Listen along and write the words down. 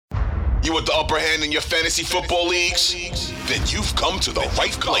You want the upper hand in your fantasy football leagues? Then you've come to the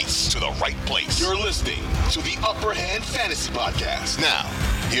right place. You're listening to the Upper Hand Fantasy Podcast. Now,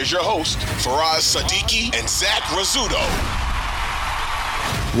 here's your host, Faraz Siddiqui and Zach Rizzuto.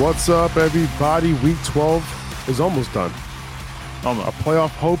 What's up, everybody? Week 12 is almost done. Our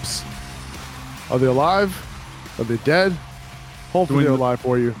playoff hopes, are they alive? Are they dead? Hopefully they're alive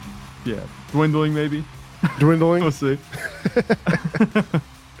for you. Yeah. Dwindling, maybe. Dwindling? We'll see.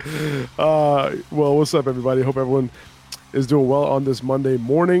 Well, what's up, everybody? Hope everyone is doing well on this Monday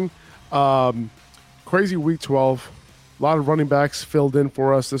morning. Crazy week 12. A lot of running backs filled in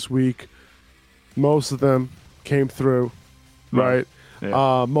for us this week. Most of them came through, right?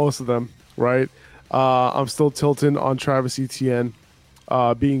 Yeah. Most of them, right? I'm still tilting on Travis Etienne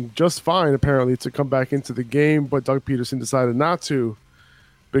being just fine, apparently, to come back into the game, but Doug Peterson decided not to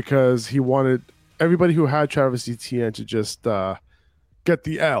because he wanted everybody who had Travis Etienne to just get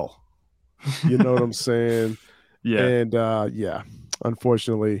the L. You know what I'm saying? Yeah. And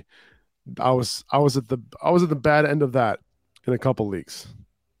unfortunately, I was at the bad end of that in a couple leagues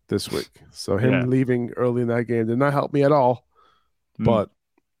this week. So him leaving early in that game did not help me at all. But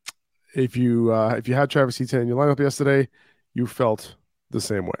if you had Travis Etienne in your lineup yesterday, you felt the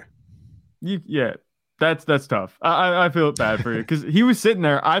same way. That's tough. I feel bad for you because he was sitting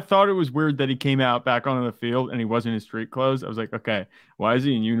there. I thought it was weird that he came out back onto the field and he wasn't in street clothes. I was like, okay, why is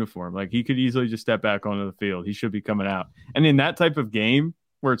he in uniform? Like, he could easily just step back onto the field. He should be coming out. And in that type of game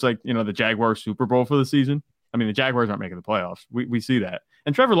where it's like, you know, the Jaguars Super Bowl for the season, I mean, the Jaguars aren't making the playoffs. We see that.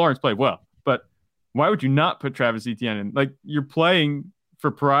 And Trevor Lawrence played well, but why would you not put Travis Etienne in? Like, you're playing for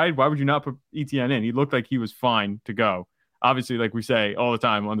pride. Why would you not put Etienne in? He looked like he was fine to go. Obviously, like we say all the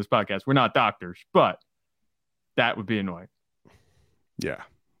time on this podcast, we're not doctors, but that would be annoying. Yeah.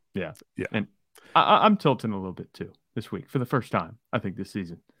 And I'm tilting a little bit too this week for the first time, I think, this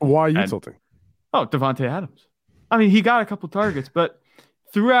season. Why are you tilting? Oh, Davante Adams. I mean, he got a couple targets, but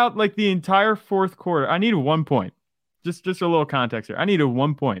throughout like the entire fourth quarter, I needed 1 point. Just a little context here. I needed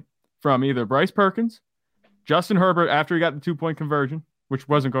 1 point from either Bryce Perkins, Justin Herbert after he got the 2-point conversion, which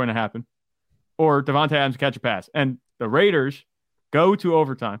wasn't going to happen, or Davante Adams catch a pass. And the Raiders go to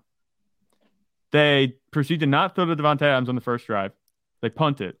overtime. They proceed to not throw to Davante Adams on the first drive. They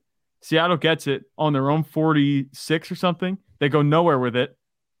punt it. Seattle gets it on their own 46 or something. They go nowhere with it.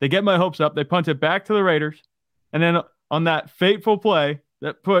 They get my hopes up. They punt it back to the Raiders. And then on that fateful play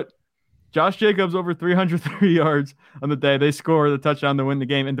that put Josh Jacobs over 303 yards on the day, they score the touchdown to win the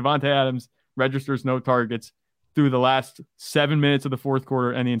game. And Davante Adams registers no targets through the last 7 minutes of the fourth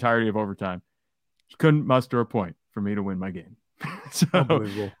quarter and the entirety of overtime. He couldn't muster a point for me to win my game. So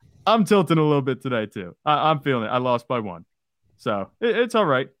Unbelievable. I'm tilting a little bit today too. I'm feeling it. I lost by 1. So it's all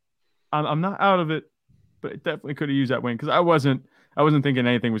right. I'm not out of it, but I definitely could have used that win because I wasn't thinking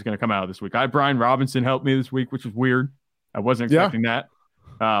anything was going to come out of this week. I had Brian Robinson help me this week, which was weird. I wasn't expecting that.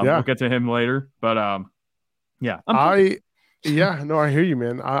 We'll get to him later, but I hear you,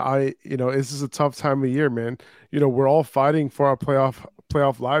 man. I this is a tough time of year, man. You know, we're all fighting for our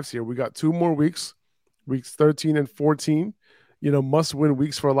playoff lives here. We got 2 more weeks 13 and 14, must win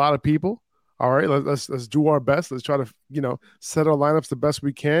weeks for a lot of people. All right, let's do our best. Let's try to, set our lineups the best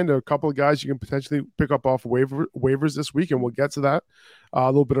we can. There are a couple of guys you can potentially pick up off waivers this week, and we'll get to that. A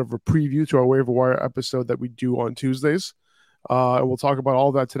little bit of a preview to our waiver wire episode that we do on Tuesdays. And we'll talk about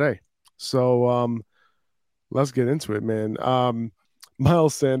all that today. So let's get into it, man.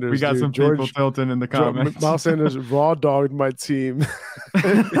 Miles Sanders. We got some people tilting in the comments. Miles Sanders raw dogged my team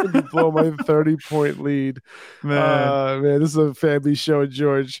to blow my 30-point lead. Man, this is a family show,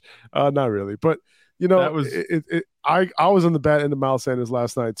 George. Not really, but that was I was on the bad end of Miles Sanders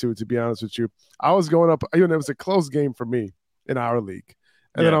last night too. To be honest with you, I was going up. It was a close game for me in our league,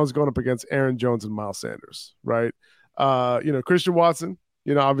 and then I was going up against Aaron Jones and Miles Sanders. Right? Christian Watson.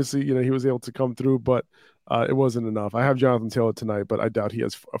 Obviously, he was able to come through, but it wasn't enough. I have Jonathan Taylor tonight, but I doubt he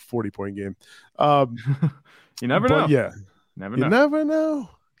has a 40-point game. You never know. Yeah, you never know.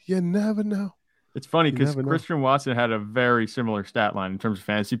 It's funny because Christian Watson had a very similar stat line in terms of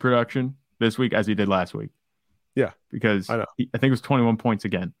fantasy production this week as he did last week. Yeah, because I think it was 21 points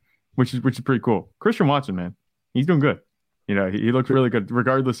again, which is pretty cool. Christian Watson, man, he's doing good. He looked really good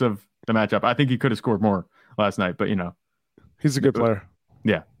regardless of the matchup. I think he could have scored more last night, but he's a good player.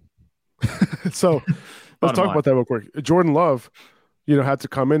 Yeah. So let's talk about that real quick. Jordan Love, had to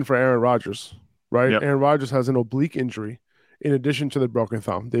come in for Aaron Rodgers, right? Yep. Aaron Rodgers has an oblique injury in addition to the broken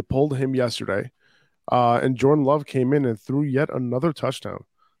thumb. They pulled him yesterday, and Jordan Love came in and threw yet another touchdown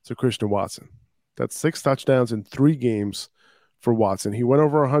to Christian Watson. That's 6 touchdowns in 3 games for Watson. He went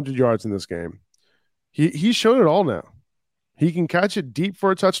over 100 yards in this game. He's shown it all now. He can catch it deep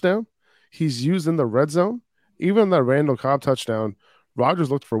for a touchdown. he's used in the red zone. Even that Randall Cobb touchdown,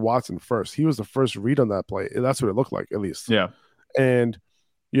 Rodgers looked for Watson first. He was the first read on that play. That's what it looked like, at least. Yeah. And,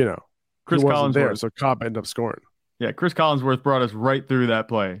 Chris Collinsworth there, so Cobb ended up scoring. Yeah, Chris Collinsworth brought us right through that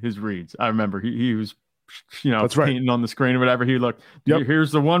play, his reads. I remember he was, That's painting right. on the screen or whatever. He looked,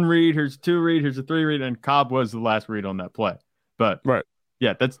 here's the 1 read, here's 2 read, here's a 3 read, and Cobb was the last read on that play. But, right.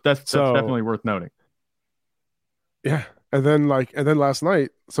 Yeah, that's definitely worth noting. Yeah. And then last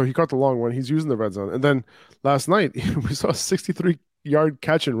night, so he caught the long one. He's using the red zone. And then last night, we saw a 63-yard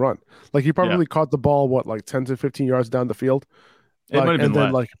catch and run. Like, he probably caught the ball, 10 to 15 yards down the field? It might have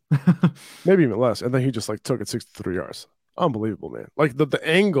been less. Maybe even less. And then he just, took it 63 yards. Unbelievable, man. Like, the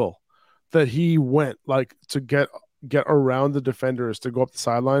angle that he went, to get around the defenders to go up the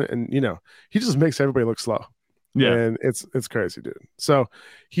sideline. And, he just makes everybody look slow. Yeah. And it's crazy, dude. So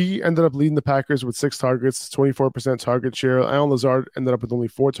he ended up leading the Packers with 6 targets, 24% target share. Allen Lazard ended up with only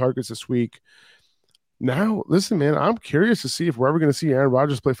 4 targets this week. Now, listen, man, I'm curious to see if we're ever going to see Aaron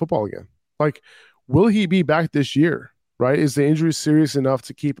Rodgers play football again. Will he be back this year, right? Is the injury serious enough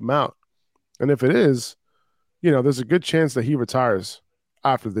to keep him out? And if it is, there's a good chance that he retires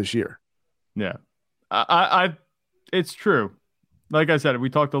after this year. Yeah. It's true. Like I said, we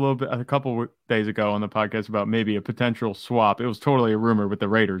talked a couple days ago on the podcast about maybe a potential swap. It was totally a rumor with the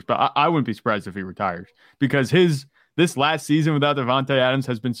Raiders, but I wouldn't be surprised if he retires because this last season without Davante Adams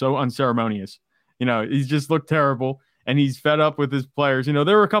has been so unceremonious. He's just looked terrible and he's fed up with his players. There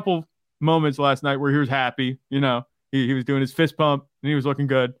were a couple moments last night where he was happy. He was doing his fist pump and he was looking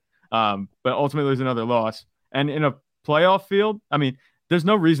good. But ultimately there's another loss. And in a playoff field, I mean, there's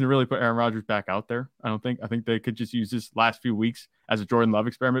no reason to really put Aaron Rodgers back out there. I think they could just use this last few weeks as a Jordan Love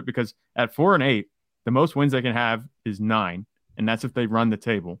experiment because at 4-8, the most wins they can have is 9, and that's if they run the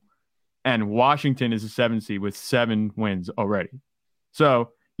table. And Washington is a 7 seed with 7 wins already.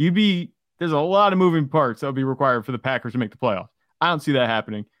 So there's a lot of moving parts that will be required for the Packers to make the playoffs. I don't see that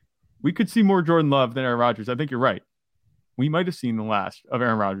happening. We could see more Jordan Love than Aaron Rodgers. I think you're right. We might have seen the last of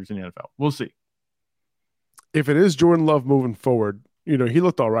Aaron Rodgers in the NFL. We'll see. If it is Jordan Love moving forward, he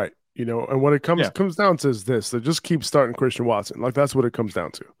looked all right, and when it comes down to this, they just keep starting Christian Watson. That's what it comes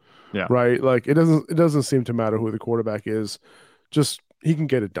down to. Yeah. Right. It doesn't seem to matter who the quarterback is. Just, he can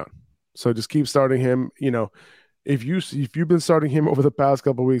get it done. So just keep starting him. If you've been starting him over the past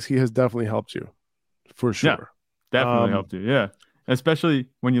couple of weeks, he has definitely helped you for sure. Yeah, definitely helped you. Yeah. Especially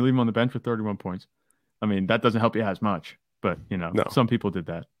when you leave him on the bench for 31 points. I mean, that doesn't help you as much, but some people did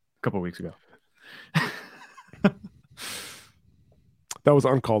that a couple of weeks ago. That was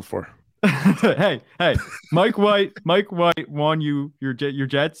uncalled for. Hey, Mike White won you your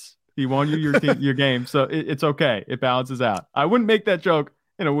Jets. He won you your game, so it's okay. It balances out. I wouldn't make that joke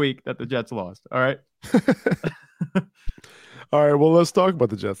in a week that the Jets lost. All right. All right. Well, let's talk about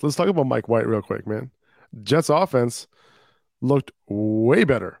the Jets. Let's talk about Mike White real quick, man. Jets offense looked way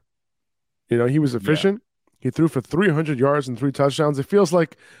better. He was efficient. Yeah. He threw for 300 yards and 3 touchdowns. It feels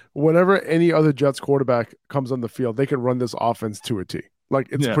like whenever any other Jets quarterback comes on the field, they can run this offense to a T.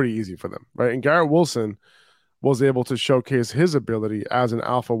 It's pretty easy for them, right? And Garrett Wilson was able to showcase his ability as an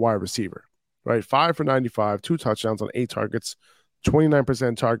alpha wide receiver, right? 5 for 95, 2 touchdowns on 8 targets,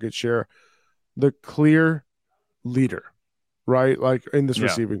 29% target share. The clear leader, right? In this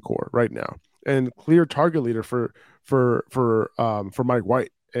receiving core right now, and clear target leader for Mike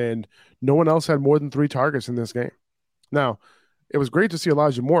White. And no one else had more than 3 targets in this game. Now, it was great to see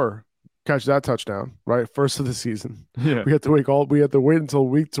Elijah Moore catch that touchdown, right? First of the season. Yeah. We had to wait until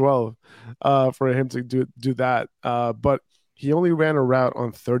week 12 for him to do that. But he only ran a route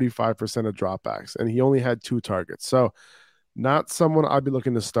on 35% of dropbacks, and he only had 2 targets. So not someone I'd be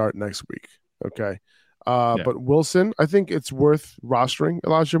looking to start next week. Okay. But Wilson, I think it's worth rostering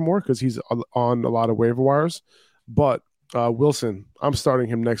Elijah Moore because he's on a lot of waiver wires. But Wilson, I'm starting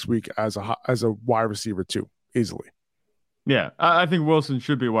him next week as a wide receiver too, easily. Yeah, I think Wilson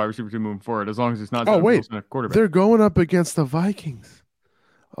should be a wide receiver too moving forward, as long as it's not. Wilson a quarterback. They're going up against the Vikings.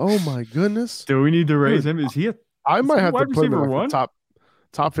 Oh my goodness! Do we need to raise him? Is he I might have to put him in top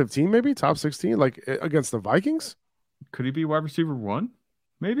 15, maybe top 16, against the Vikings. Could he be wide receiver 1?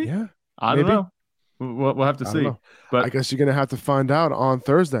 Maybe. Yeah, I don't know. We'll have to see. But I guess you're gonna have to find out on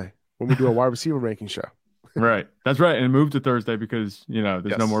Thursday when we do a wide receiver ranking show. Right. That's right. And move to Thursday because,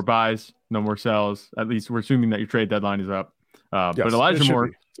 there's no more buys, no more sells. At least we're assuming that your trade deadline is up. But Elijah Moore,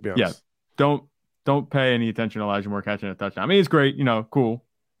 to be honest. Don't pay any attention to Elijah Moore catching a touchdown. I mean, it's great, cool.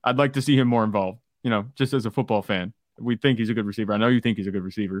 I'd like to see him more involved, just as a football fan. We think he's a good receiver. I know you think he's a good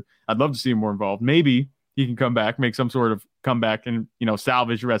receiver. I'd love to see him more involved. Maybe he can come back, make some sort of comeback and,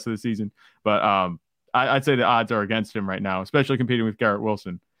 salvage the rest of the season. But I'd say the odds are against him right now, especially competing with Garrett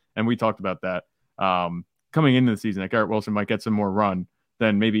Wilson. And we talked about that coming into the season, that Garrett Wilson might get some more run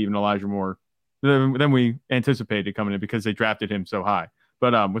than maybe even Elijah Moore than we anticipated coming in because they drafted him so high.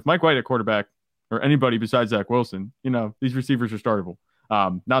 But with Mike White at quarterback, or anybody besides Zach Wilson, these receivers are startable.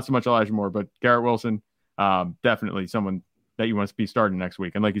 Not so much Elijah Moore, but Garrett Wilson, definitely someone that you want to be starting next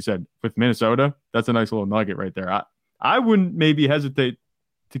week. And like you said, with Minnesota, that's a nice little nugget right there. I wouldn't maybe hesitate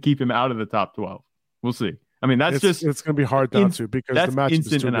to keep him out of the top 12. We'll see. I mean, it's going to be hard not to, because the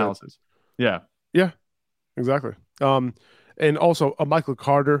matchup is too analysis. Good. Yeah, exactly. And also Michael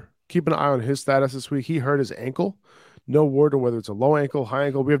Carter, keep an eye on his status this week. He hurt his ankle. No word on whether it's a low ankle, high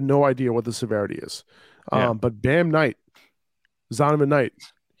ankle. We have no idea what the severity is. But Bam Knight, Zonovan Knight,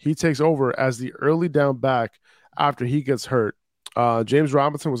 he takes over as the early down back after he gets hurt. James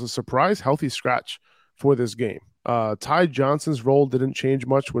Robinson was a surprise healthy scratch for this game. Ty Johnson's role didn't change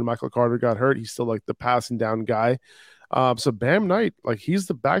much when Michael Carter got hurt. He's still like the passing down guy. So Bam Knight, like, he's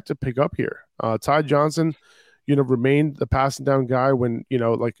the back to pick up here. Ty Johnson, remained the passing down guy when,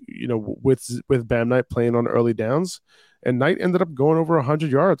 with Bam Knight playing on early downs. And Knight ended up going over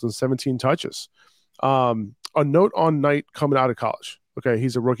 100 yards on 17 touches. A note on Knight coming out of college. Okay,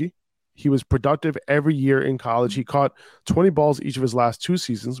 he's a rookie. He was productive every year in college. He caught 20 balls each of his last 2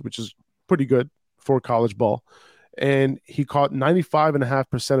 seasons, which is pretty good for college ball. And he caught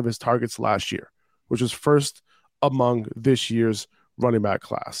 95.5% of his targets last year, which was first among this year's running back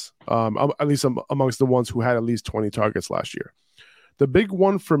class, at least amongst the ones who had at least 20 targets last year. The big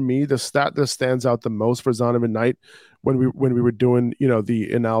one for me, the stat that stands out the most for Zonovan Knight when we were doing,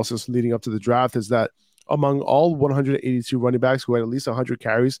 the analysis leading up to the draft, is that among all 182 running backs who had at least 100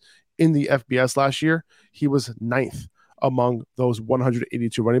 carries in the FBS last year, he was 9th among those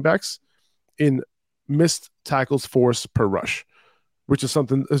 182 running backs in missed tackles forced per rush, which is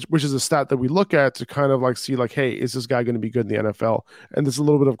a stat that we look at to kind of like see like, hey, is this guy going to be good in the NFL? And there's a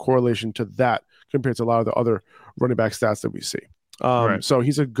little bit of correlation to that compared to a lot of the other running back stats that we see. Right. So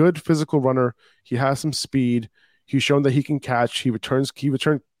he's a good physical runner. He has some speed. He's shown that he can catch. He returned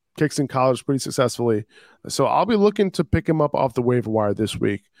kicks in college pretty successfully. So I'll be looking to pick him up off the waiver wire this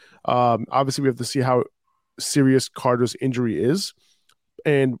week. Obviously, we have to see how serious Carter's injury is.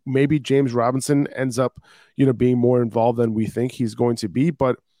 And maybe James Robinson ends up, being more involved than we think he's going to be.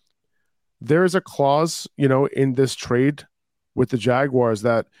 But there is a clause, in this trade with the Jaguars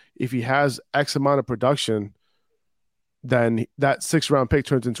that if he has X amount of production, then that 6th round pick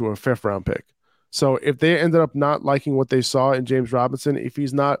turns into a 5th round pick. So if they ended up not liking what they saw in James Robinson, if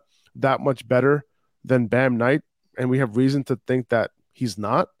he's not that much better than Bam Knight, and we have reason to think that he's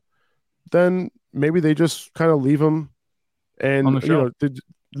not, then maybe they just kind of leave him and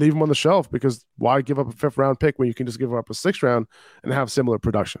leave him on the shelf, because why give up a 5th round pick when you can just give up a 6th round and have similar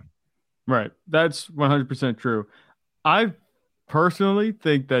production? Right. That's 100% true. I personally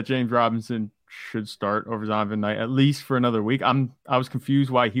think that James Robinson should start over Zonovan Knight at least for another week. I was confused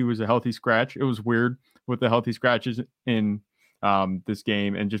why he was a healthy scratch. It was weird with the healthy scratches in this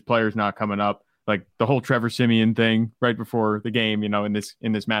game and just players not coming up. Like the whole Trevor Siemian thing right before the game, in this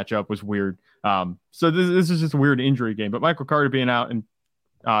matchup was weird. So this is just a weird injury game. But Michael Carter being out and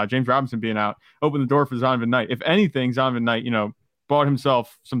James Robinson being out opened the door for Zonovan Knight. If anything, Zonovan Knight, bought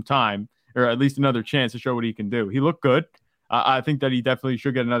himself some time, or at least another chance to show what he can do. He looked good. I think that he definitely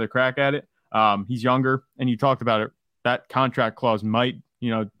should get another crack at it. He's younger, and you talked about it. That contract clause might,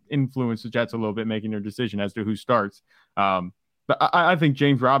 influence the Jets a little bit, making their decision as to who starts. But I think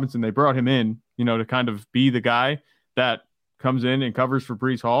James Robinson, they brought him in, to kind of be the guy that comes in and covers for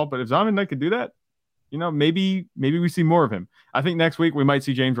Breece Hall. But if Zonovan Knight could do that, maybe we see more of him. I think next week we might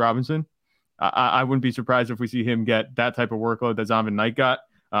see James Robinson. I wouldn't be surprised if we see him get that type of workload that Zonovan Knight got.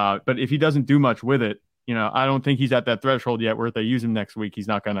 But if he doesn't do much with it, I don't think he's at that threshold yet where if they use him next week, he's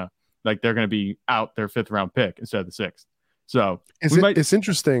not going to, they're going to be out their 5th round pick instead of the 6th. So it's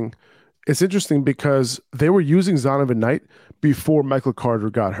interesting. It's interesting because they were using Zonovan Knight before Michael Carter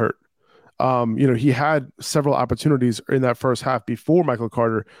got hurt. He had several opportunities in that first half before Michael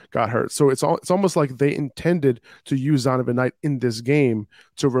Carter got hurt. So it's almost like they intended to use Zonovan Knight in this game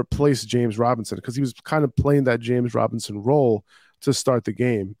to replace James Robinson, because he was kind of playing that James Robinson role to start the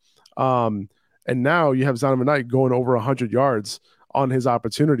game. And now you have Zonovan Knight going over 100 yards on his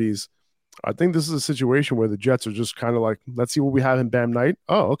opportunities. I think this is a situation where the Jets are just kind of like, let's see what we have in Bam Knight.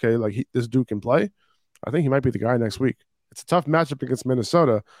 Oh, okay, this dude can play. I think he might be the guy next week. It's a tough matchup against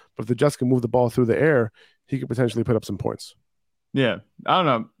Minnesota, but if the Jets can move the ball through the air, he could potentially put up some points. Yeah, I don't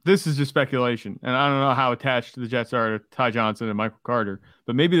know. This is just speculation, and I don't know how attached the Jets are to Ty Johnson and Michael Carter,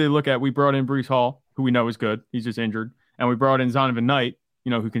 but maybe they look at, we brought in Breece Hall, who we know is good. He's just injured. And we brought in Zonovan Knight,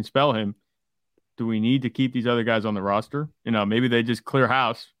 who can spell him. Do we need to keep these other guys on the roster? Maybe they just clear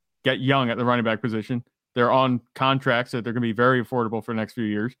house get young at the running back position. They're on contracts that they're going to be very affordable for the next few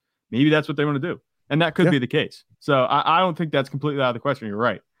years. Maybe that's what they want to do. And that could be the case. So I don't think that's completely out of the question. You're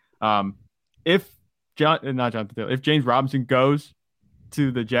right. If James Robinson goes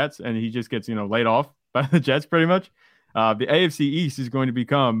to the Jets and he just gets, laid off by the Jets pretty much, the AFC East is going to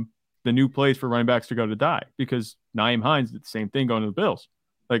become the new place for running backs to go to die, because Nyheim Hines did the same thing going to the Bills.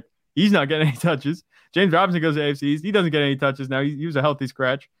 Like, he's not getting any touches. James Robinson goes to AFC East. He doesn't get any touches now. He was a healthy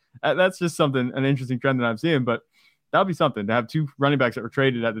scratch. That's just an interesting trend that I'm seeing, but that'll be something to have two running backs that were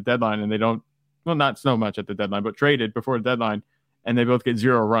traded at the deadline and they don't, well, not so much at the deadline, but traded before the deadline, and they both get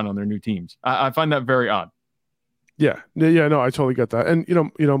 0 run on their new teams. I find that very odd. Yeah, no, I totally get that. And,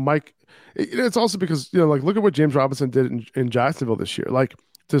 Mike, it's also because, like, look at what James Robinson did in Jacksonville this year. Like,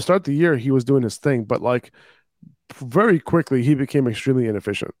 to start the year, he was doing his thing, but, like, very quickly, he became extremely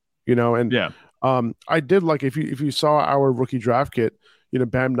inefficient, and I did, like, if you saw our rookie draft kit,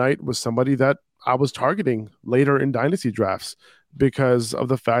 Bam Knight was somebody that I was targeting later in dynasty drafts because of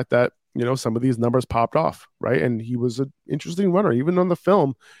the fact that, some of these numbers popped off, right? And he was an interesting runner. Even on the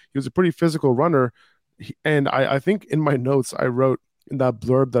film, he was a pretty physical runner. And I think in my notes, I wrote in that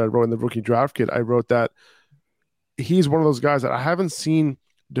blurb that I wrote in the rookie draft kit, I wrote that he's one of those guys that I haven't seen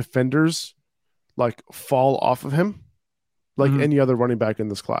defenders like fall off of him like any other running back in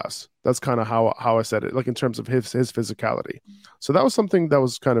this class. That's kind of how I said it, like in terms of his physicality. So that was something that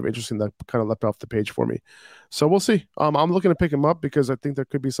was kind of interesting that kind of leapt off the page for me. So we'll see. I'm looking to pick him up because I think there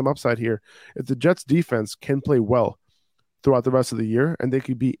could be some upside here. If the Jets defense can play well throughout the rest of the year and they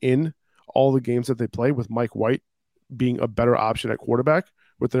could be in all the games that they play, with Mike White being a better option at quarterback,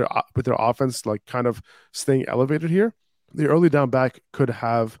 with their offense like kind of staying elevated here, the early down back could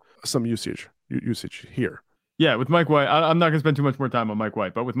have some usage here. Yeah, with Mike White, I'm not going to spend too much more time on Mike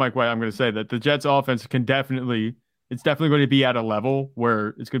White, but with Mike White, I'm going to say that the Jets offense it's definitely going to be at a level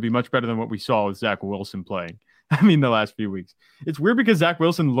where it's going to be much better than what we saw with Zach Wilson playing. I mean, the last few weeks. It's weird because Zach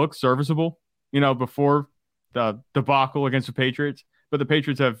Wilson looked serviceable, before the debacle against the Patriots, but the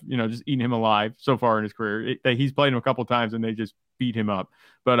Patriots have, just eaten him alive so far in his career. He's played him a couple times and they just beat him up.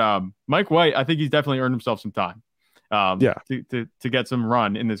 But Mike White, I think he's definitely earned himself some time to get some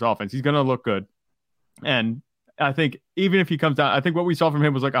run in this offense. He's going to look good. And I think even if he comes down, I think what we saw from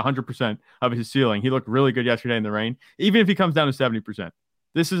him was like 100% of his ceiling. He looked really good yesterday in the rain. Even if he comes down to 70%,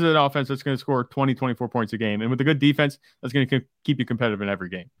 this is an offense that's going to score 20, 24 points a game. And with a good defense, that's going to keep you competitive in every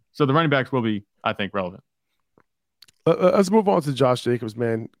game. So the running backs will be, I think, relevant. Let's move on to Josh Jacobs,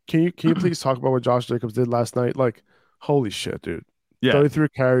 man. Can you please talk about what Josh Jacobs did last night? Like, holy shit, dude. Yeah. 33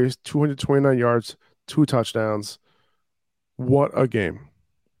 carries, 229 yards, 2 touchdowns. What a game.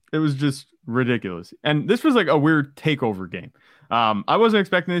 It was just ridiculous. And this was like a weird takeover game. I wasn't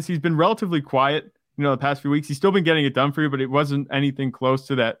expecting this. He's been relatively quiet, the past few weeks. He's still been getting it done for you, but it wasn't anything close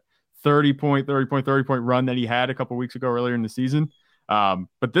to that 30-point run that he had a couple weeks ago earlier in the season.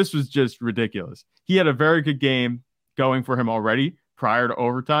 But this was just ridiculous. He had a very good game going for him already prior to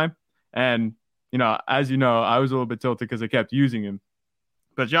overtime. And, as you know, I was a little bit tilted because I kept using him.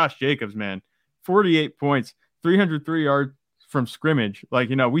 But Josh Jacobs, man, 48 points, 303 yards from scrimmage. Like,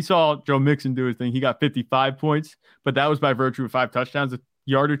 we saw Joe Mixon do his thing. He got 55 points, but that was by virtue of 5 touchdowns. The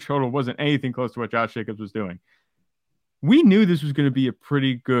yardage total wasn't anything close to what Josh Jacobs was doing. We knew this was going to be a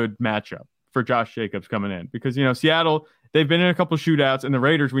pretty good matchup for Josh Jacobs coming in because, Seattle, they've been in a couple shootouts, and the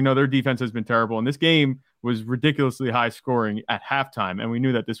Raiders, we know their defense has been terrible. And this game was ridiculously high scoring at halftime. And we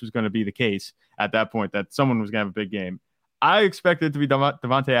knew that this was going to be the case at that point, that someone was going to have a big game. I expected it to be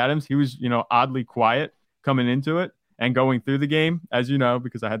Davante Adams. He was, oddly quiet coming into it and going through the game, as you know,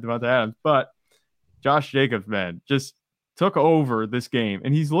 because I had Davante Adams. But Josh Jacobs, man, just took over this game.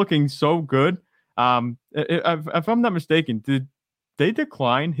 And he's looking so good. If I'm not mistaken, did they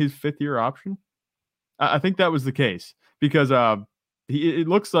decline his 5th-year option? I think that was the case. Because it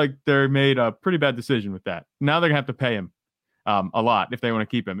looks like they made a pretty bad decision with that. Now they're going to have to pay him a lot if they want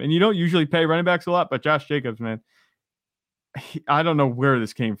to keep him. And you don't usually pay running backs a lot, but Josh Jacobs, man, I don't know where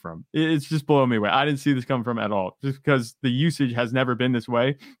this came from. It's just blowing me away. I didn't see this come from at all, just because the usage has never been this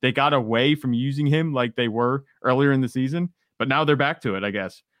way. They got away from using him like they were earlier in the season, but now they're back to it, I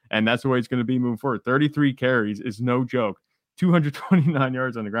guess. And that's the way it's going to be moving forward. 33 carries is no joke. 229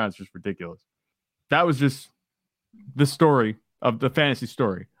 yards on the ground is just ridiculous. That was just the story of the fantasy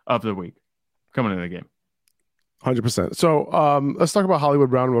story of the week coming into the game. 100%. So let's talk about Hollywood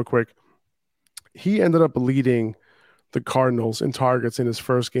Brown real quick. He ended up leading the Cardinals in targets in his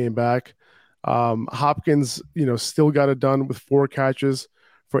first game back. Hopkins, still got it done with 4 catches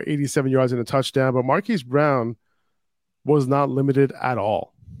for 87 yards and a touchdown, but Marquise Brown was not limited at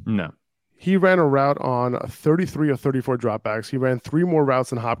all. No. he ran a route on 33 or 34 dropbacks. He ran 3 more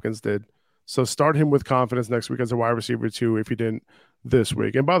routes than Hopkins did. So start him with confidence next week as a wide receiver 2 if he didn't this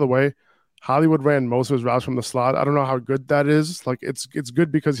week. And by the way, Hollywood ran most of his routes from the slot. I don't know how good that is. Like it's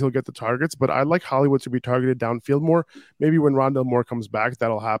good because he'll get the targets, but I like Hollywood to be targeted downfield more. Maybe when Rondale Moore comes back,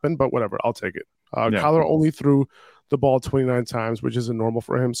 that'll happen, but whatever. I'll take it. Kyler only threw the ball 29 times, which isn't normal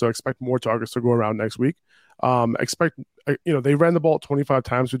for him. So expect more targets to go around next week. They ran the ball 25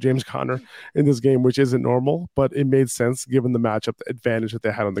 times with James Conner in this game, which isn't normal, but it made sense given the matchup, the advantage that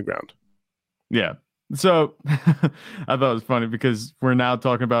they had on the ground. Yeah. So I thought it was funny because we're now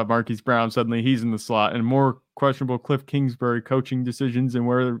talking about Marquise Brown. Suddenly he's in the slot and more questionable Cliff Kingsbury coaching decisions and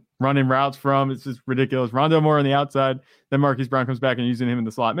where they're running routes from. It's just ridiculous. Rondale Moore on the outside, then Marquise Brown comes back and using him in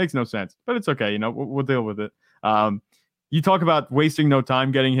the slot. It makes no sense, but it's okay. We'll deal with it. You talk about wasting no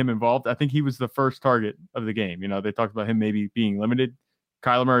time getting him involved. I think he was the first target of the game. They talked about him maybe being limited.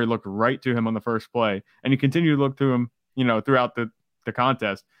 Kyler Murray looked right to him on the first play, and you continue to look to him, throughout the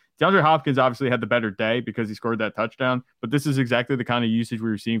contest. DeAndre Hopkins obviously had the better day because he scored that touchdown, but this is exactly the kind of usage we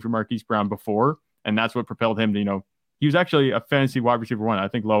were seeing from Marquise Brown before, and that's what propelled him to, he was actually a fantasy wide receiver 1, I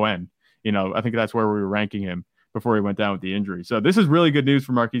think low end. I think that's where we were ranking him before he went down with the injury. So this is really good news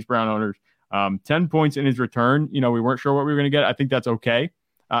for Marquise Brown owners. 10 points in his return. We weren't sure what we were going to get. I think that's okay.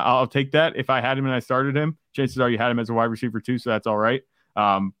 I'll take that. If I had him and I started him, chances are you had him as a wide receiver 2, so that's all right.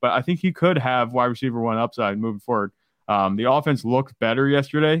 But I think he could have wide receiver 1 upside moving forward. The offense looked better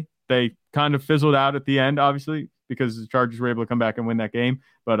yesterday. They kind of fizzled out at the end, obviously, because the Chargers were able to come back and win that game.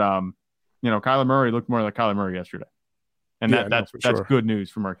 But, Kyler Murray looked more like Kyler Murray yesterday. And that's good news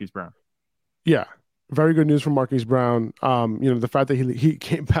for Marquise Brown. Yeah. Very good news from Marquise Brown. The fact that he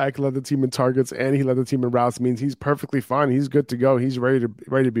came back, led the team in targets, and he led the team in routes means he's perfectly fine. He's good to go. He's ready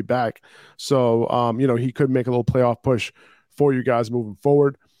to be back. So, he could make a little playoff push for you guys moving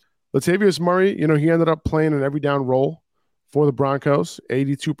forward. Latavius Murray, he ended up playing an every down role for the Broncos.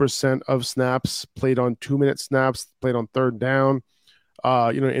 82% of snaps, played on 2-minute snaps, played on third down,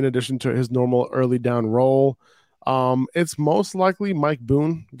 in addition to his normal early down role. It's most likely Mike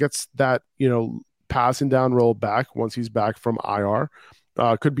Boone gets that, passing down role back once he's back from IR.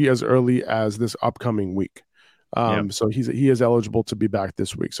 Could be as early as this upcoming week. So he is eligible to be back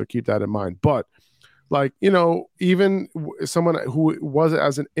this week. So keep that in mind. But even someone who was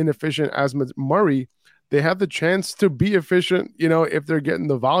as inefficient as Murray, they have the chance to be efficient, if they're getting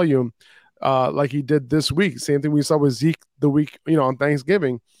the volume like he did this week. Same thing we saw with Zeke the week, on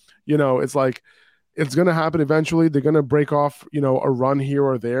Thanksgiving. It's like it's going to happen eventually. They're going to break off, a run here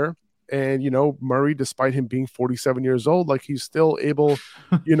or there. And, Murray, despite him being 47 years old, he's still able,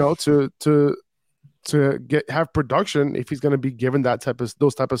 to have production if he's going to be given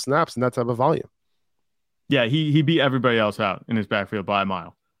those type of snaps and that type of volume. Yeah, he beat everybody else out in his backfield by a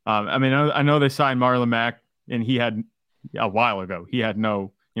mile. I know they signed Marlon Mack, and he had a while ago. He had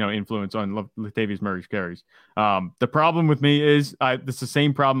no, influence on Latavius Murray's carries. The problem with me is this is the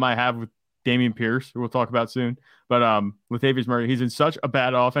same problem I have with Dameon Pierce, who we'll talk about soon. But Latavius Murray, he's in such a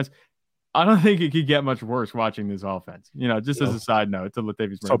bad offense. I don't think it could get much worse watching this offense. As a side note to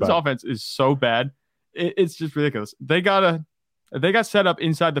Latavius Murray, this offense is so bad. It's just ridiculous. They got set up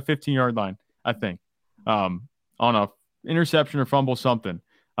inside the 15-yard line, I think, on a interception or fumble, something.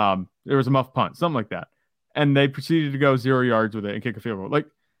 There was a muff punt, something like that. And they proceeded to go 0 yards with it and kick a field goal.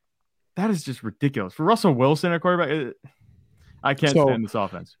 That is just ridiculous. For Russell Wilson at quarterback, I can't stand this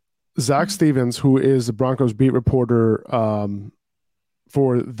offense. Zach Stevens, who is the Broncos beat reporter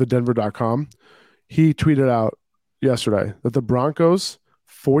for thedenver.com, he tweeted out yesterday that the Broncos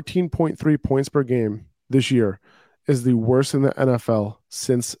 14.3 points per game this year is the worst in the NFL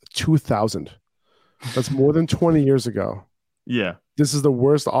since 2000. That's more than 20 years ago. Yeah. This is the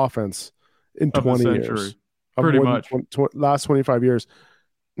worst offense in 20 years. Pretty much. Last 25 years.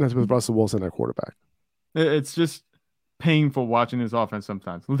 And that's with Russell Wilson at quarterback. It's just painful watching this offense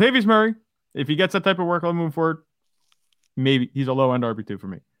sometimes. Latavius Murray, if he gets that type of workload moving forward, maybe he's a low-end RB2 for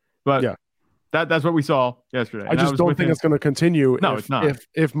me. But yeah, that's what we saw yesterday. I just don't think it's going to continue. No, it's not.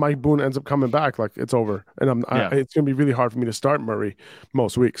 If Mike Boone ends up coming back, it's over. And it's going to be really hard for me to start Murray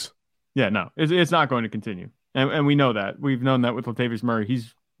most weeks. Yeah, no, it's not going to continue. And we know that. We've known that with Latavius Murray.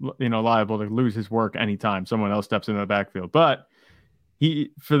 He's liable to lose his work anytime someone else steps into the backfield. But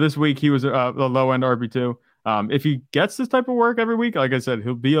for this week, he was a low-end RB2. If he gets this type of work every week, like I said,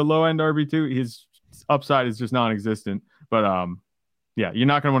 he'll be a low-end RB2. His upside is just non-existent. But you're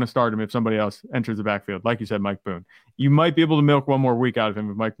not going to want to start him if somebody else enters the backfield. Like you said, Mike Boone. You might be able to milk one more week out of him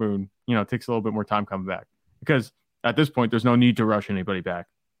if Mike Boone, takes a little bit more time coming back. Because at this point, there's no need to rush anybody back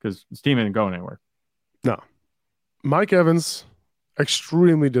because his team isn't going anywhere. No. Mike Evans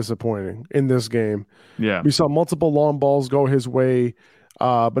extremely disappointing in this game. Yeah. We saw multiple long balls go his way,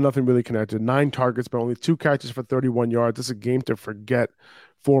 but nothing really connected. 9 targets, but only 2 catches for 31 yards. This is a game to forget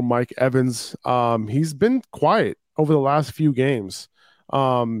for Mike Evans. He's been quiet over the last few games.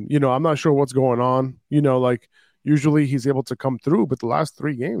 I'm not sure what's going on. Usually he's able to come through, but the last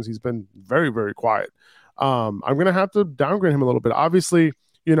 3 games he's been very, very quiet. I'm going to have to downgrade him a little bit. Obviously,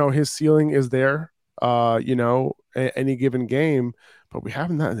 his ceiling is there, any given game, but we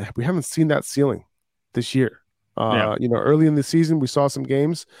haven't seen that ceiling this year. Early in the season, we saw some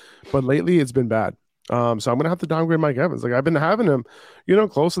games, but lately it's been bad. So I'm going to have to downgrade Mike Evans. Like, I've been having him,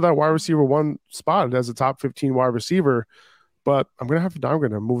 close to that wide receiver 1 spot as a top 15 wide receiver, but I'm going to have to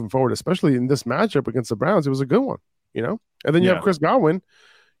downgrade him moving forward, especially in this matchup against the Browns. It was a good one, And then you have Chris Godwin,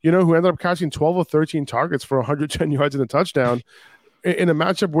 who ended up catching 12 or 13 targets for 110 yards and a touchdown in a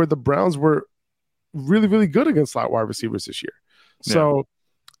matchup where the Browns were really, really good against slot wide receivers this year. So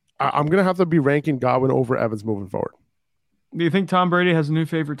I'm going to have to be ranking Godwin over Evans moving forward. Do you think Tom Brady has a new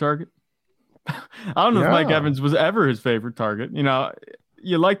favorite target? I don't know if Mike Evans was ever his favorite target.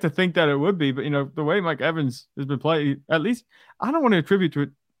 You like to think that it would be, but the way Mike Evans has been playing, at least I don't want to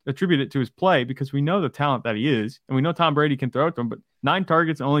attribute it to his play, because we know the talent that he is, and we know Tom Brady can throw it to him. But 9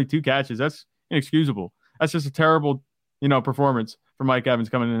 targets and only 2 catches, that's inexcusable. That's just a terrible, performance for Mike Evans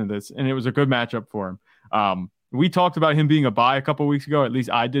coming into this, and it was a good matchup for him. We talked about him being a buy a couple of weeks ago. At least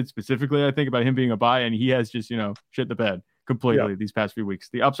I did specifically, I think, about him being a buy, and he has just shit the bed completely these past few weeks.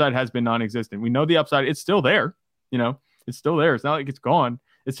 The upside has been non-existent. We know the upside; it's still there. It's still there. It's not like it's gone.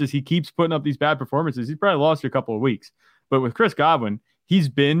 It's just he keeps putting up these bad performances. He's probably lost a couple of weeks. But with Chris Godwin, he's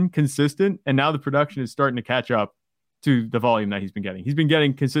been consistent, and now the production is starting to catch up to the volume that he's been getting. He's been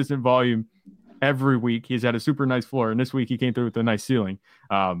getting consistent volume every week. He's had a super nice floor, and this week he came through with a nice ceiling.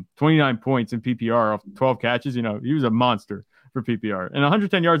 29 points in PPR off 12 catches. He was a monster for PPR. And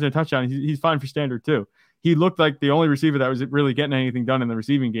 110 yards and a touchdown, he's fine for standard too. He looked like the only receiver that was really getting anything done in the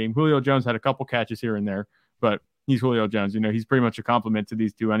receiving game. Julio Jones had a couple catches here and there, but he's Julio Jones. He's pretty much a compliment to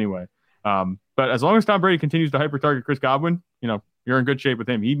these two anyway. But as long as Tom Brady continues to hyper-target Chris Godwin, you're in good shape with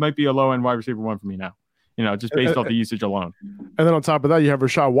him. He might be a low-end wide receiver 1 for me now, just based off the usage alone. And then on top of that, you have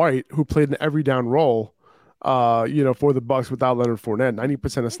Rachaad White, who played an every down role, for the Bucs without Leonard Fournette.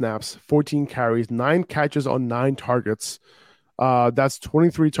 90% of snaps, 14 carries, 9 catches on 9 targets. That's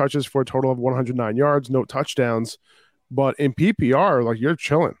 23 touches for a total of 109 yards, no touchdowns. But in PPR, you're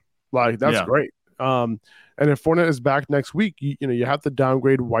chilling. That's great. And if Fournette is back next week, you have to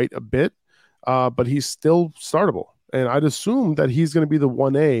downgrade White a bit, but he's still startable. And I'd assume that he's going to be the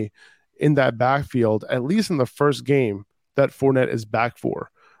 1A in that backfield, at least in the first game that Fournette is back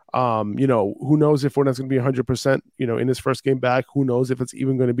for. Who knows if Fournette's going to be 100%, in his first game back. Who knows if it's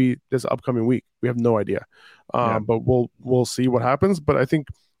even going to be this upcoming week? We have no idea. But we'll see what happens. But I think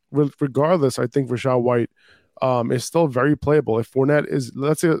regardless, I think Rachaad White is still very playable. If Fournette is,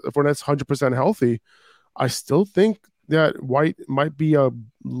 let's say if Fournette's 100% healthy, I still think that White might be a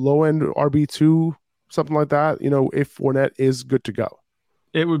low-end RB2, something like that, if Fournette is good to go.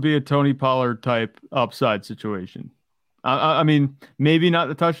 It would be a Tony Pollard type upside situation. I mean, maybe not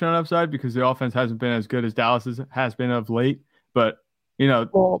the touchdown upside because the offense hasn't been as good as Dallas has been of late, but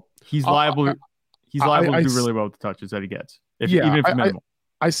he's liable to do really well with the touches that he gets, even if it's minimal.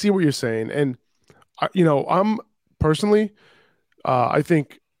 I see what you're saying, and I'm personally, I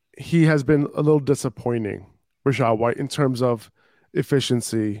think he has been a little disappointing, Rachaad White, in terms of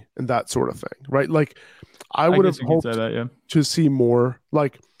efficiency and that sort of thing, right? I would have hoped to see more.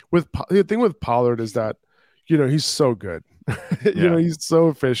 The thing with Pollard is that he's so good. He's so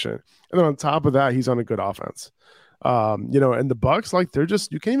efficient. And then on top of that, he's on a good offense. And the Bucs, they're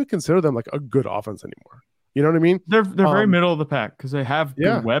just, you can't even consider them a good offense anymore. You know what I mean? They're very middle of the pack because they have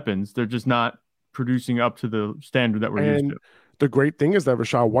good weapons. They're just not producing up to the standard that we're used to. The great thing is that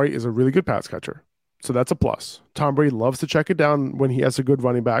Rachaad White is a really good pass catcher. So that's a plus. Tom Brady loves to check it down when he has a good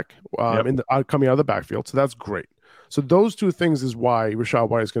running back coming out of the backfield. So that's great. So those two things is why Rachaad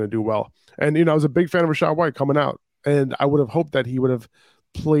White is going to do well. And, I was a big fan of Rachaad White coming out. And I would have hoped that he would have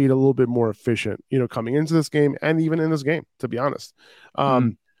played a little bit more efficient, coming into this game and even in this game, to be honest.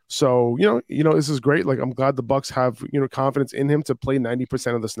 So, this is great. I'm glad the Bucs have, confidence in him to play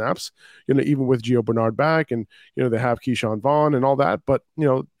 90% of the snaps, even with Gio Bernard back and, they have Keyshawn Vaughn and all that. But,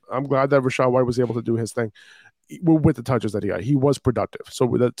 I'm glad that Rachaad White was able to do his thing with the touches that he got. He was productive. So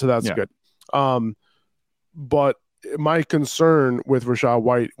that's good. But my concern with Rachaad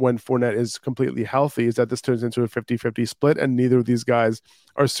White when Fournette is completely healthy is that this turns into a 50-50 split and neither of these guys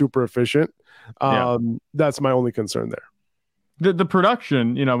are super efficient. That's my only concern there. The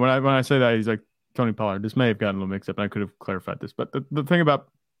production, when I say that, he's Tony Pollard. This may have gotten a little mixed up, and I could have clarified this. But the thing about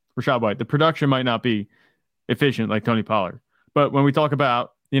Rachaad White, the production might not be efficient like Tony Pollard. But when we talk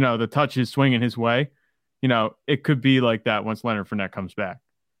about, the touches swinging his way, it could be like that once Leonard Fournette comes back,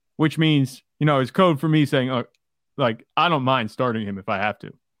 which means, it's code for me saying, I don't mind starting him if I have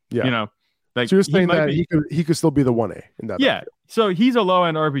to. Yeah. So you're saying that he could still be the 1A in that. Yeah. So he's a low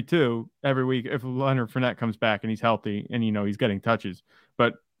end RB2 every week if Leonard Fournette comes back and he's healthy and he's getting touches.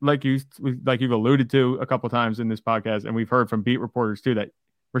 But like you've alluded to a couple times in this podcast, and we've heard from beat reporters too that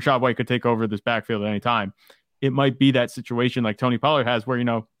Rachaad White could take over this backfield at any time. It might be that situation like Tony Pollard has, where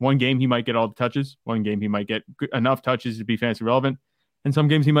one game he might get all the touches, one game he might get enough touches to be fantasy relevant, and some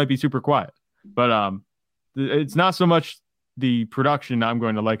games he might be super quiet. But it's not so much the production I'm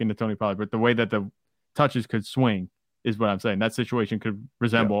going to liken to Tony Pollard, but the way that the touches could swing is what I'm saying. That situation could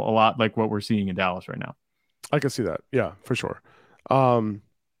resemble a lot like what we're seeing in Dallas right now. I can see that. Yeah, for sure.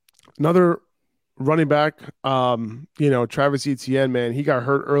 Another running back, Travis Etienne, man, he got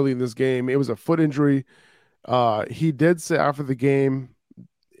hurt early in this game. It was a foot injury. He did say after the game,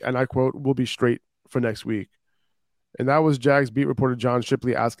 and I quote, "We'll be straight for next week." And that was Jags beat reporter John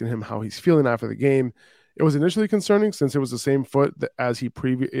Shipley asking him how he's feeling after the game. It was initially concerning since it was the same foot as his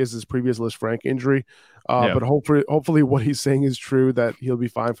previous Liz Frank injury. But hopefully what he's saying is true, that he'll be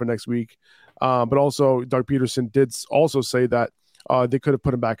fine for next week. But also Doug Peterson did also say that they could have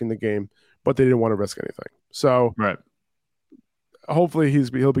put him back in the game, but they didn't want to risk anything. So hopefully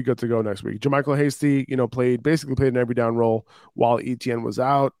he'll be good to go next week. JaMycal Hasty, played an every down role while Etienne was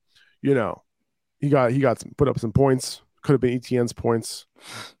out. He put up some points. Could have been Etienne's points.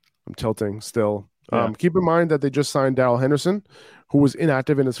 I'm tilting still. Keep in mind that they just signed Darrell Henderson, who was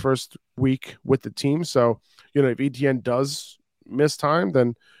inactive in his first week with the team. So, if Etienne does miss time,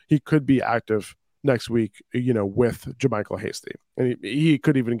 then he could be active next week, with JaMycal Hasty. And he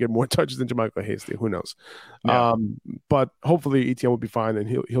could even get more touches than JaMycal Hasty. Who knows? Yeah. But hopefully Etienne will be fine and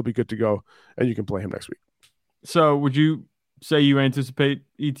he'll be good to go, and you can play him next week. So would you say you anticipate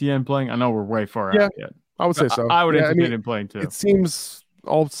Etienne playing? I know we're way far out yet. I would say so. I would anticipate him playing too. It seems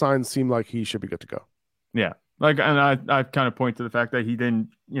all signs seem like he should be good to go. Yeah. And I kind of point to the fact that he didn't,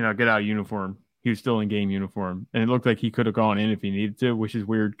 get out of uniform. He was still in game uniform, and it looked like he could have gone in if he needed to, which is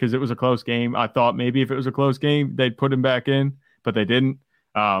weird because it was a close game. I thought maybe if it was a close game, they'd put him back in, but they didn't.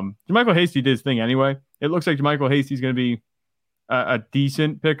 JaMycal Hasty did his thing anyway. It looks like JaMycal Hasty's going to be a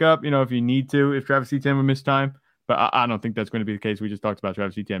decent pickup, if you need to, if Travis Etienne would miss time. But I don't think that's going to be the case. We just talked about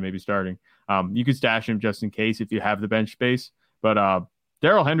Travis Etienne maybe starting. You could stash him just in case if you have the bench space. But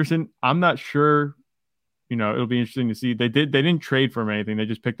Darrell Henderson, I'm not sure. It'll be interesting to see. They didn't trade for him or anything. They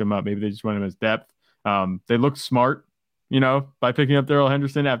just picked him up. Maybe they just went him as depth. They looked smart, by picking up Darrell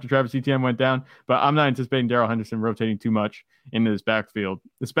Henderson after Travis Etienne went down. But I'm not anticipating Darrell Henderson rotating too much into this backfield,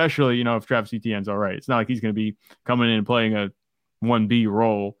 especially, if Travis Etienne's all right. It's not like he's going to be coming in and playing a 1B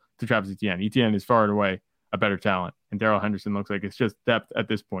role to Travis Etienne. Etienne is far and away a better talent, and Darrell Henderson looks like it's just depth at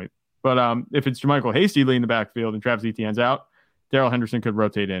this point. But if it's JaMycal Hasty leading the backfield and Travis Etienne's out, Darrell Henderson could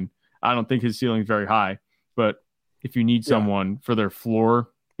rotate in. I don't think his ceiling is very high. But if you need someone for their floor,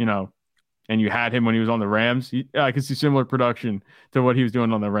 and you had him when he was on the Rams, I could see similar production to what he was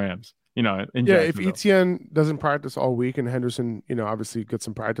doing on the Rams. If Etienne doesn't practice all week and Henderson, obviously gets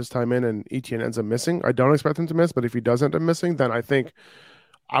some practice time in, and Etienne ends up missing, I don't expect him to miss. But if he does end up missing, then I think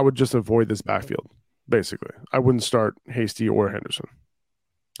I would just avoid this backfield. Basically, I wouldn't start Hasty or Henderson.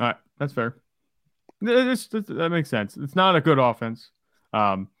 All right, that's fair. That makes sense. It's not a good offense.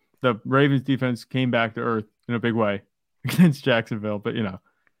 The Ravens defense came back to earth in a big way against Jacksonville, but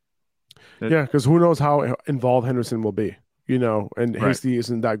because who knows how involved Henderson will be, and Hasty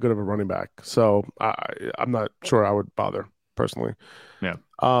isn't that good of a running back. So I'm not sure I would bother personally. Yeah.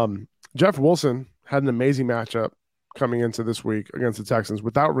 Jeff Wilson had an amazing matchup coming into this week against the Texans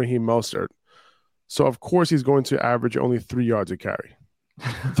without Raheem Mostert. So of course he's going to average only 3 yards a carry.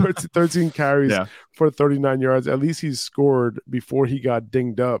 13 carries for 39 yards. At least he's scored before he got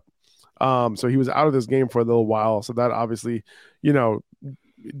dinged up. So he was out of this game for a little while. So that obviously,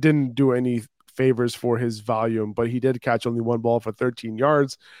 didn't do any favors for his volume, but he did catch only one ball for 13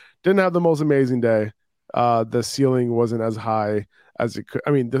 yards. Didn't have the most amazing day. The ceiling wasn't as high as it could.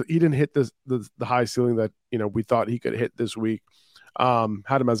 I mean, he didn't hit the high ceiling that, we thought he could hit this week.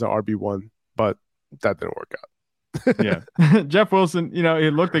 Had him as an RB1, but that didn't work out. Yeah. Jeff Wilson,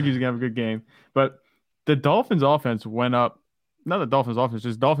 it looked like he was going to have a good game, but the Dolphins offense went up. Not the Dolphins offense,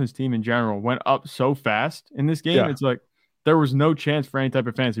 just Dolphins team in general went up so fast in this game. Yeah. It's like there was no chance for any type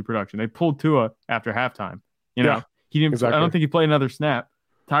of fantasy production. They pulled Tua after halftime. He didn't. Exactly. I don't think he played another snap.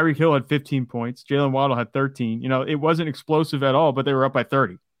 Tyreek Hill had 15 points. Jalen Waddle had 13. It wasn't explosive at all, but they were up by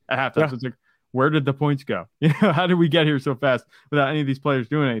 30 at halftime. Yeah. So it's like, where did the points go? How did we get here so fast without any of these players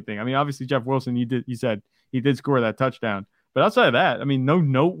doing anything? I mean, obviously Jeff Wilson, you said he did score that touchdown, but outside of that, I mean, no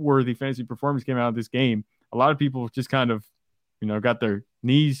noteworthy fantasy performance came out of this game. A lot of people just kind of, got their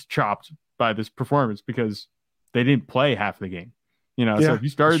knees chopped by this performance because they didn't play half the game. So if you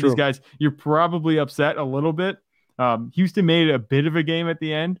started these guys, you're probably upset a little bit. Houston made a bit of a game at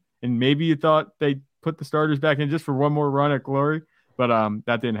the end, and maybe you thought they put the starters back in just for one more run at glory, but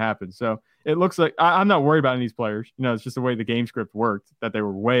that didn't happen. So it looks like I'm not worried about any of these players. It's just the way the game script worked, that they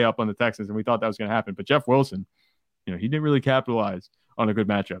were way up on the Texans, and we thought that was going to happen. But Jeff Wilson, he didn't really capitalize on a good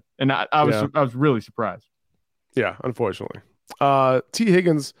matchup, and I was really surprised. Yeah, unfortunately. T.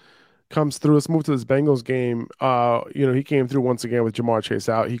 Higgins comes through. Let's move to this Bengals game. He came through once again with Ja'Marr Chase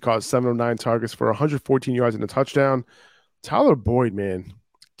out. He caught 7 of 9 targets for 114 yards and a touchdown. Tyler Boyd, man,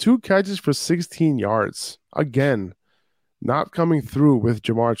 2 catches for 16 yards. Again, not coming through with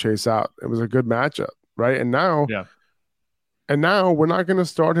Ja'Marr Chase out. It was a good matchup, right? And now we're not going to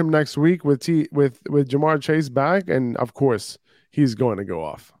start him next week with Ja'Marr Chase back, and of course he's going to go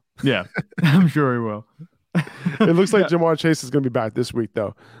off. Yeah, I'm sure he will. It looks like Ja'Marr Chase is going to be back this week,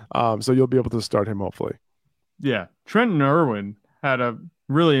 though, so you'll be able to start him hopefully. Yeah, Trenton Irwin had a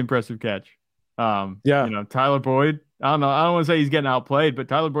really impressive catch. Tyler Boyd, I don't want to say he's getting outplayed, but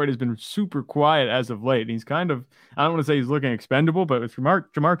Tyler Boyd has been super quiet as of late. He's kind of, I don't want to say he's looking expendable, but with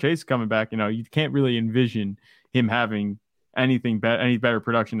Ja'Marr Chase coming back, you can't really envision him having any better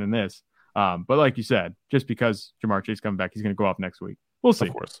production than this. But like you said, just because Ja'Marr Chase coming back, he's going to go off next week. We'll see.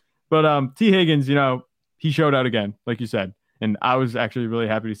 Of course. But T. Higgins, he showed out again, like you said. And I was actually really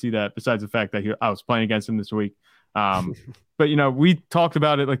happy to see that, besides the fact that I was playing against him this week. But, we talked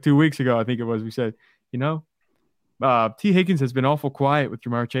about it like 2 weeks ago, I think it was. We said, T. Higgins has been awful quiet with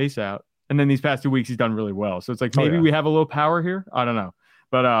Ja'Marr Chase out. And then these past 2 weeks, he's done really well. So it's like maybe we have a little power here. I don't know.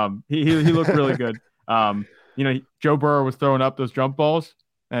 But he looked really good. Joe Burrow was throwing up those jump balls,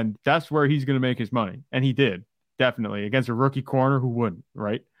 and that's where he's going to make his money. And he did, definitely, against a rookie corner who wouldn't,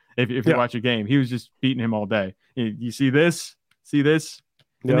 right? If you watch a game, he was just beating him all day. You see this in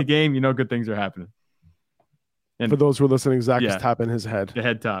the game, good things are happening. And for those who are listening, Zach is tapping his head. The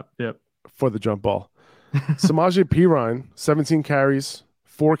head top, yep. For the jump ball. Samaje Perine, 17 carries,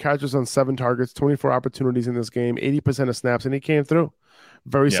 4 catches on 7 targets, 24 opportunities in this game, 80% of snaps, and he came through.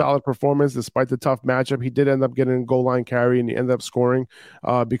 Very solid performance despite the tough matchup. He did end up getting a goal line carry, and he ended up scoring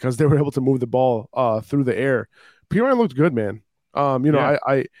because they were able to move the ball through the air. Perine looked good, man.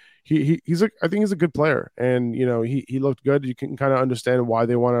 I think he's a good player, and he looked good. You can kind of understand why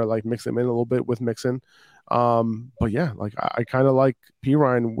they want to like mix him in a little bit with Mixon. But yeah, like I kind of like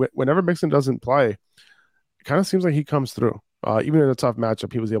Perine. Whenever Mixon doesn't play, it kind of seems like he comes through. Even in a tough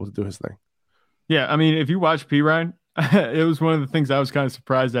matchup, he was able to do his thing. Yeah, I mean, if you watch Perine, it was one of the things I was kind of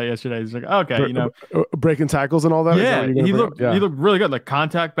surprised at yesterday. He's like, okay, breaking tackles and all that. Yeah, he looked really good, like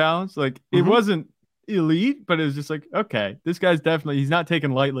contact balance. Like it wasn't elite, but it was just like, okay, this guy's definitely, he's not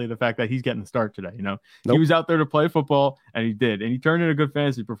taking lightly the fact that he's getting the start today. He was out there to play football, and he did, and he turned in a good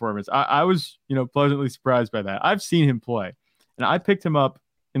fantasy performance. I was pleasantly surprised by that. I've seen him play, and I picked him up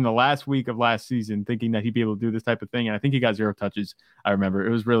in the last week of last season thinking that he'd be able to do this type of thing, and I think he got 0 touches. I remember it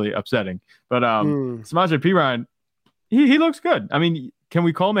was really upsetting, but Samaje Perine, he looks good. I mean, can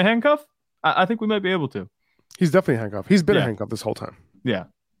we call him a handcuff? I think we might be able to. He's definitely a handcuff. He's been a handcuff this whole time. Yeah.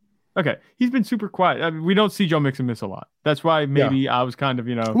 Okay, he's been super quiet. I mean, we don't see Joe Mixon miss a lot. That's why maybe I was kind of,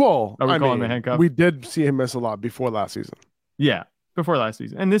 well, are we calling him a handcuff? We did see him miss a lot before last season. Yeah, before last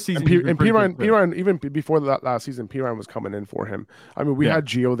season. And this season, and Perine, even before that last season, Perine was coming in for him. I mean, we had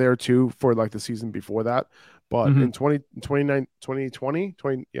Gio there too for like the season before that. But in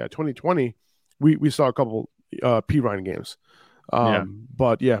 2020, we saw a couple Perine games.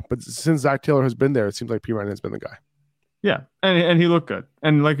 But since Zach Taylor has been there, it seems like Perine has been the guy. Yeah, and he looked good.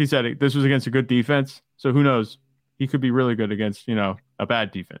 And like you said, this was against a good defense. So who knows? He could be really good against, a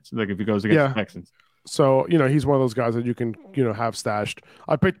bad defense. Like if he goes against the Texans. So, he's one of those guys that you can, have stashed.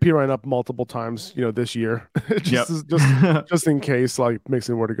 I picked Perine up multiple times, this year, just in case like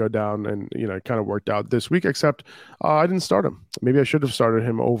Mixon were to go down, and, it kind of worked out this week, except I didn't start him. Maybe I should have started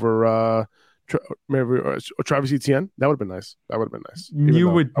him over Travis Etienne. That would have been nice. You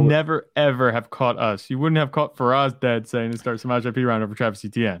would never, ever have caught us. You wouldn't have caught Faraz dead saying to start Samaje Perine over Travis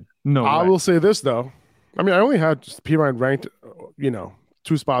Etienne. No way. I will say this, though. I mean, I only had Perine ranked,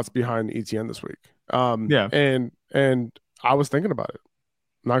 2 spots behind Etienne this week. And I was thinking about it.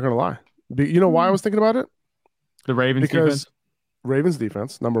 Not going to lie. You know why I was thinking about it? The Ravens defense? Ravens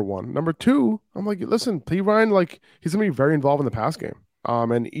defense, number 1. Number 2, I'm like, listen, Perine, like, he's going to be very involved in the pass game.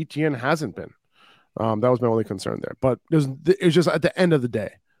 And Etienne hasn't been. That was my only concern there. But it's just at the end of the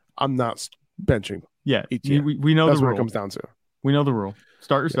day, I'm not benching. Yeah, we know that's the what rule. it comes down to. We know the rule.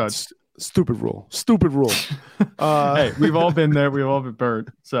 Start your studs. Stupid rule. Hey, we've all been there. We've all been burnt.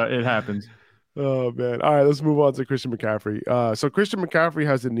 So it happens. Oh, man. All right, let's move on to Christian McCaffrey. So Christian McCaffrey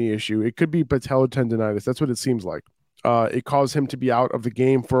has a knee issue. It could be patellar tendonitis. That's what it seems like. It caused him to be out of the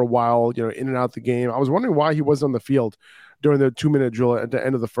game for a while, in and out the game. I was wondering why he wasn't on the field during the 2-minute drill at the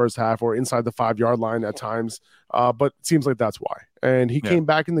end of the first half or inside the 5-yard line at times. But it seems like that's why. And he came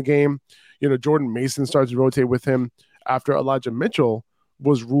back in the game. Jordan Mason started to rotate with him after Elijah Mitchell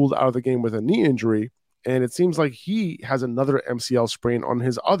was ruled out of the game with a knee injury. And it seems like he has another MCL sprain on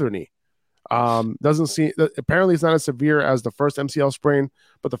his other knee. Doesn't seem, apparently it's not as severe as the first MCL sprain,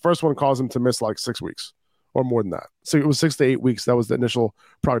 but the first one caused him to miss like 6 weeks or more than that. So it was 6 to 8 weeks. That was the initial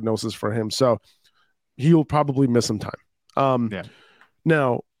prognosis for him. So he'll probably miss some time.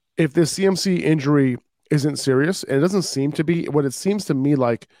 Now, if this CMC injury isn't serious, and it doesn't seem to be, what it seems to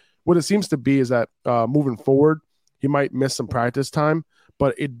be is that moving forward, he might miss some practice time,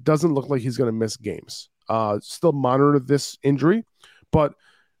 but it doesn't look like he's going to miss games. Still monitor this injury, but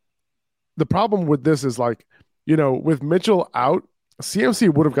the problem with this is with Mitchell out,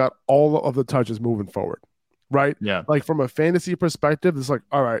 CMC would have got all of the touches moving forward, right? Yeah. Like from a fantasy perspective, it's like,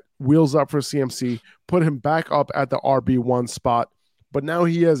 all right, wheels up for CMC, put him back up at the RB1 spot, but now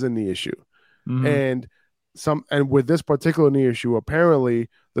he has a knee issue. Mm-hmm. And with this particular knee issue, apparently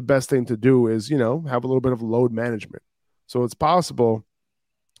the best thing to do is, have a little bit of load management. So it's possible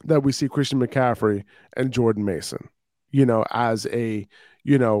that we see Christian McCaffrey and Jordan Mason, as a,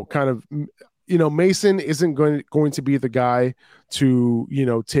 kind of, Mason isn't going to be the guy to,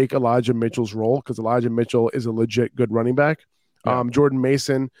 take Elijah Mitchell's role because Elijah Mitchell is a legit good running back. Yeah. Jordan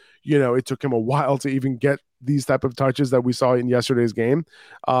Mason, it took him a while to even get these type of touches that we saw in yesterday's game.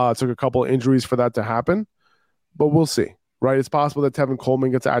 It took a couple of injuries for that to happen, but we'll see, right? It's possible that Tevin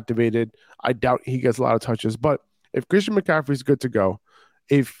Coleman gets activated. I doubt he gets a lot of touches, but if Christian McCaffrey's good to go,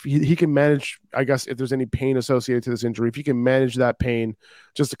 if he can manage, I guess, if there's any pain associated to this injury, if he can manage that pain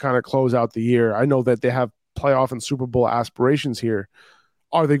just to kind of close out the year, I know that they have playoff and Super Bowl aspirations here.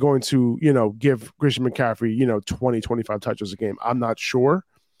 Are they going to, give Christian McCaffrey, 20, 25 touches a game? I'm not sure.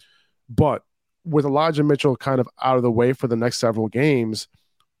 But with Elijah Mitchell kind of out of the way for the next several games,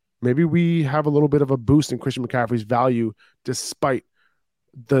 maybe we have a little bit of a boost in Christian McCaffrey's value despite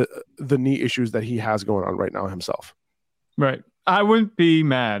the knee issues that he has going on right now himself. Right. I wouldn't be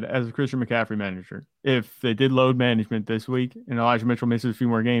mad as a Christian McCaffrey manager if they did load management this week and Elijah Mitchell misses a few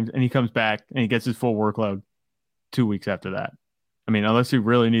more games and he comes back and he gets his full workload 2 weeks after that. I mean, unless you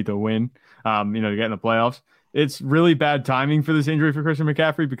really need to win, to get in the playoffs, it's really bad timing for this injury for Christian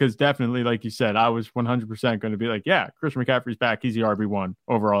McCaffrey because definitely, like you said, I was 100% going to be like, yeah, Christian McCaffrey's back. He's the RB1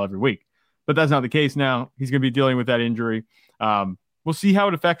 overall every week. But that's not the case now. He's going to be dealing with that injury. We'll see how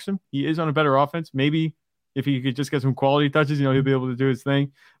it affects him. He is on a better offense. Maybe if he could just get some quality touches, he'll be able to do his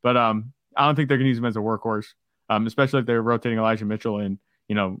thing. But I don't think they're going to use him as a workhorse, especially if they're rotating Elijah Mitchell and,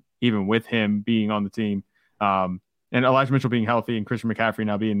 even with him being on the team and Elijah Mitchell being healthy and Christian McCaffrey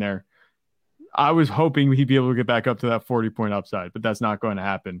now being there. I was hoping he'd be able to get back up to that 40-point upside, but that's not going to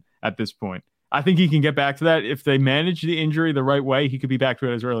happen at this point. I think he can get back to that. If they manage the injury the right way, he could be back to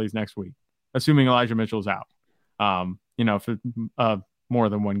it as early as next week, assuming Elijah Mitchell's out, for more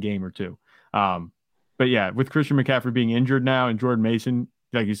than one game or two. But yeah, with Christian McCaffrey being injured now and Jordan Mason,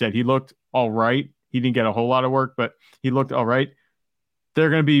 like you said, he looked all right. He didn't get a whole lot of work, but he looked all right. They're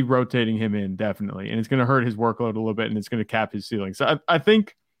going to be rotating him in definitely, and it's going to hurt his workload a little bit, and it's going to cap his ceiling. So I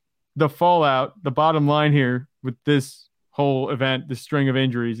think the fallout, the bottom line here with this whole event, this string of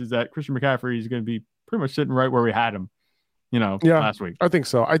injuries, is that Christian McCaffrey is going to be pretty much sitting right where we had him, last week. I think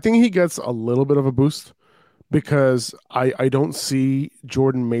so. I think he gets a little bit of a boost because I don't see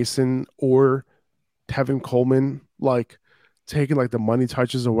Jordan Mason or Tevin Coleman taking the money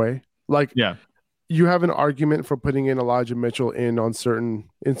touches away. You have an argument for putting in Elijah Mitchell in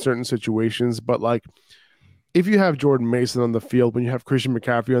certain situations, but if you have Jordan Mason on the field, when you have Christian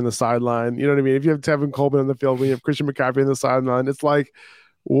McCaffrey on the sideline, you know what I mean? If you have Tevin Coleman on the field, when you have Christian McCaffrey on the sideline, it's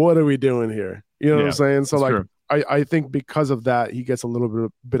what are we doing here? You know what I'm saying? So I think because of that, he gets a little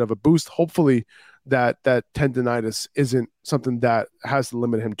bit of a boost. Hopefully that tendonitis isn't something that has to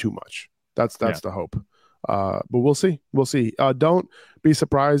limit him too much. That's the hope. But we'll see. Don't be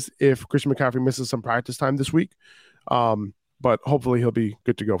surprised if Christian McCaffrey misses some practice time this week. But hopefully he'll be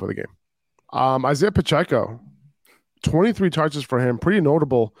good to go for the game. Isaiah Pacheco, 23 touches for him. Pretty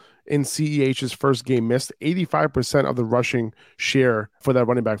notable in CEH's first game missed. 85% of the rushing share for that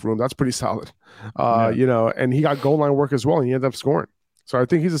running back room. That's pretty solid. And he got goal line work as well, and he ended up scoring. So I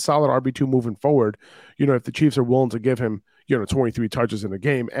think he's a solid RB2 moving forward, if the Chiefs are willing to give him, 23 touches in a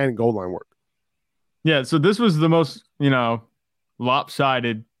game and goal line work. Yeah, so this was the most,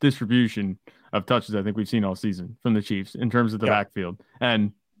 lopsided distribution of touches I think we've seen all season from the Chiefs in terms of the backfield.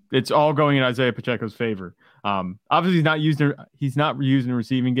 And it's all going in Isaiah Pacheco's favor. Obviously he's not using a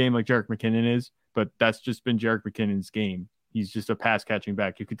receiving game like Jerick McKinnon is, but that's just been Jerick McKinnon's game. He's just a pass catching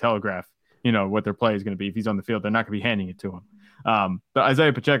back. You could telegraph, what their play is going to be. If he's on the field, they're not going to be handing it to him. But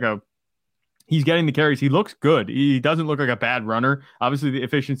Isaiah Pacheco, he's getting the carries. He looks good. He doesn't look like a bad runner. Obviously the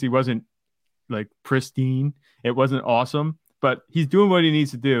efficiency wasn't like pristine. It wasn't awesome, but he's doing what he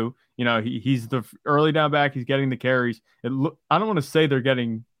needs to do. He's the early down back. He's getting the carries. I don't want to say they're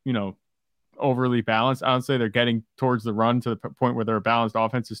getting, overly balanced. I don't say they're getting towards the run to the point where they're a balanced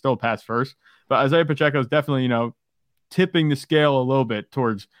offense. Is still pass first, but Isaiah Pacheco is definitely, tipping the scale a little bit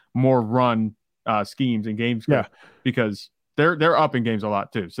towards more run schemes and games. Yeah, because they're up in games a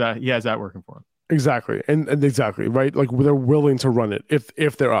lot too. So he has that working for him. Exactly. And exactly, right? Like they're willing to run it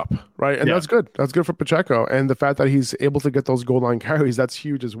if they're up, right? And that's good. That's good for Pacheco. And the fact that he's able to get those goal line carries, that's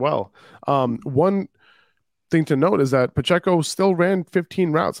huge as well. One thing to note is that Pacheco still ran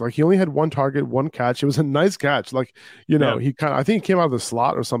 15 routes. Like he only had one target, one catch. It was a nice catch. Like, he I think he came out of the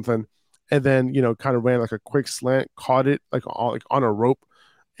slot or something and then, kind of ran like a quick slant, caught it like on a rope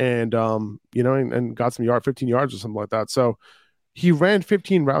and, and got some 15 yards or something like that. So he ran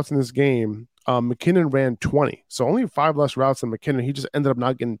 15 routes in this game. McKinnon ran 20, so only 5 less routes than McKinnon. He just ended up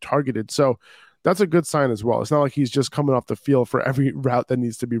not getting targeted. So that's a good sign as well. It's not like he's just coming off the field for every route that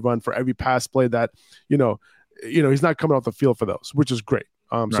needs to be run, for every pass play that, he's not coming off the field for those, which is great.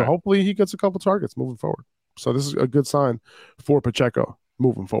 So hopefully he gets a couple targets moving forward. So this is a good sign for Pacheco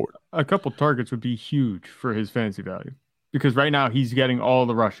moving forward. A couple targets would be huge for his fantasy value because right now he's getting all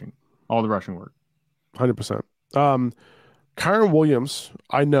the rushing work. 100%. Kyren Williams,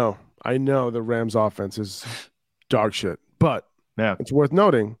 I know the Rams offense is dog shit, but it's worth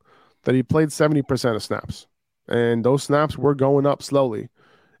noting that he played 70% of snaps, and those snaps were going up slowly,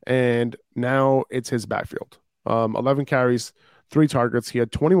 and now it's his backfield. 11 carries, 3 targets. He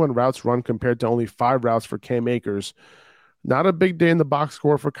had 21 routes run compared to only 5 routes for Cam Akers. Not a big day in the box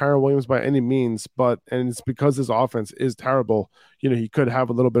score for Kyren Williams by any means, and it's because his offense is terrible. He could have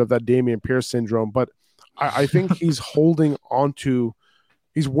a little bit of that Dameon Pierce syndrome, but I think he's he's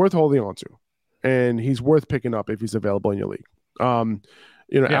worth holding on to, and he's worth picking up if he's available in your league.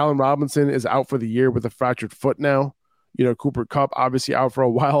 Allen Robinson is out for the year with a fractured foot now. Cooper Kupp obviously out for a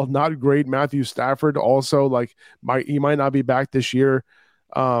while. Not great. Matthew Stafford also he might not be back this year.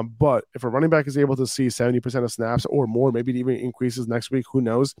 But if a running back is able to see 70% of snaps or more, maybe it even increases next week, who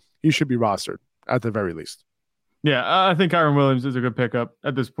knows? He should be rostered at the very least. Yeah, I think Kyren Williams is a good pickup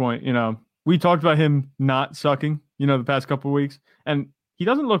at this point. We talked about him not sucking, the past couple of weeks, and he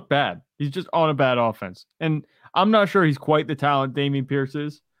doesn't look bad. He's just on a bad offense. And I'm not sure he's quite the talent Dameon Pierce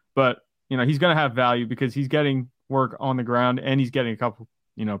is, but, he's going to have value because he's getting work on the ground and he's getting a couple,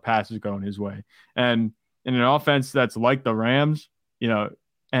 passes going his way. And in an offense that's like the Rams,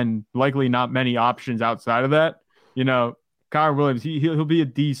 and likely not many options outside of that, Kyren Williams, he'll be a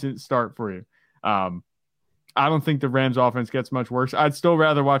decent start for you. I don't think the Rams offense gets much worse. I'd still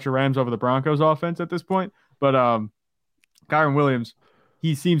rather watch the Rams over the Broncos offense at this point, but Kyren Williams,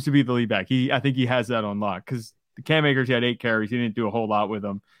 he seems to be the lead back. I think he has that on lock because the Cam Akers, he had 8 carries. He didn't do a whole lot with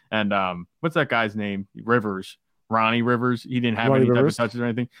them. And what's that guy's name? Ronnie Rivers. He didn't have any type of touches or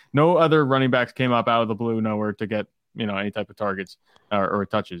anything. No other running backs came up out of the blue nowhere to get, any type of targets or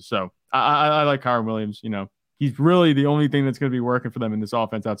touches. So I like Kyren Williams. He's really the only thing that's going to be working for them in this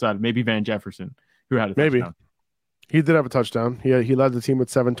offense outside of maybe Van Jefferson, who had a touchdown. Maybe. He did have a touchdown. He led the team with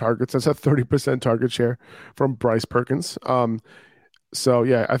 7 targets. That's a 30% target share from Bryce Perkins.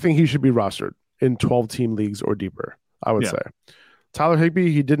 So, I think he should be rostered in 12-team leagues or deeper, I would say. Tyler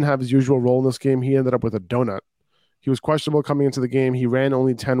Higbee, he didn't have his usual role in this game. He ended up with a donut. He was questionable coming into the game. He ran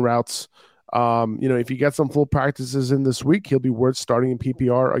only 10 routes. If he gets some full practices in this week, he'll be worth starting in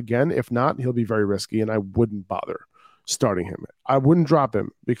PPR again. If not, he'll be very risky, and I wouldn't bother starting him. I wouldn't drop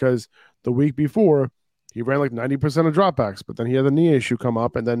him because the week before, he ran like 90% of dropbacks, but then he had a knee issue come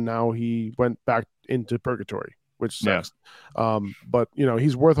up, and then now he went back into purgatory, which sucks. But,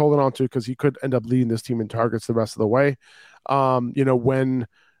 he's worth holding on to because he could end up leading this team in targets the rest of the way. When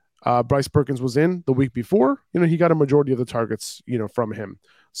Bryce Perkins was in the week before, he got a majority of the targets, from him.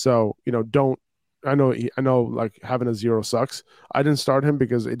 So, I know like having a 0 sucks. I didn't start him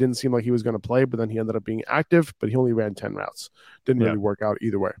because it didn't seem like he was going to play, but then he ended up being active, but he only ran 10 routes. Didn't really work out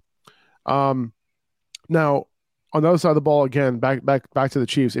either way. Now, on the other side of the ball, again, back to the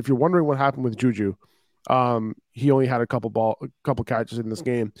Chiefs. If you're wondering what happened with Juju, he only had a couple catches in this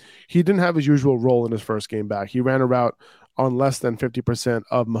game. He didn't have his usual role in his first game back. He ran a route on less than 50%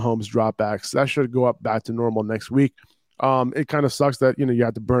 of Mahomes dropbacks. That should go up back to normal next week. It kind of sucks that, you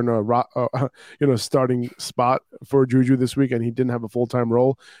have to burn a starting spot for Juju this week, and he didn't have a full-time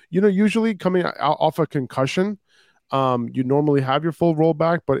role. Usually coming off a concussion, you normally have your full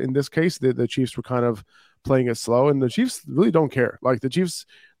rollback, but in this case, the Chiefs were kind of playing it slow, and the Chiefs really don't care. Like the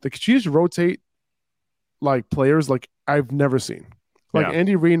Chiefs rotate like players like I've never seen. Like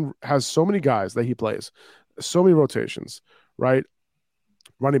Andy Reid has so many guys that he plays, so many rotations, right?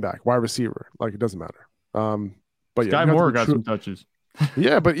 Running back, wide receiver, like it doesn't matter. But Sky Moore got some touches.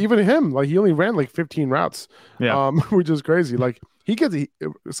 Yeah, but even him, like he only ran like 15 routes. Yeah, which is crazy. Like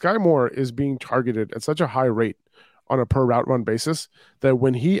Sky Moore is being targeted at such a high rate on a per route run basis that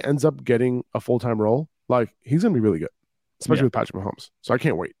when he ends up getting a full-time role, like he's gonna be really good, especially with Patrick Mahomes. So I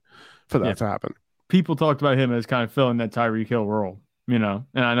can't wait for that to happen. People talked about him as kind of filling that Tyreek Hill role, and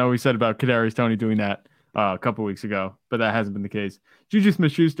I know we said about Kadarius Toney doing that a couple weeks ago, but that hasn't been the case. Juju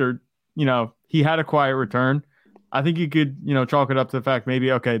Smith-Schuster, he had a quiet return. I think you could, chalk it up to the fact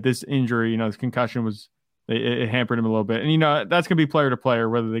maybe, okay, this injury, this concussion it hampered him a little bit. And, that's going to be player to player,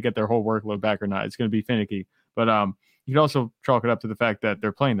 whether they get their whole workload back or not. It's going to be finicky. But you could also chalk it up to the fact that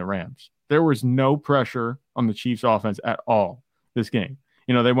they're playing the Rams. There was no pressure on the Chiefs offense at all this game.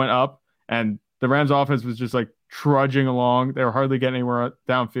 They went up and the Rams offense was just like trudging along. They were hardly getting anywhere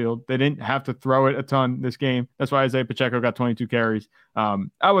downfield. They didn't have to throw it a ton this game. That's why Isaiah Pacheco got 22 carries.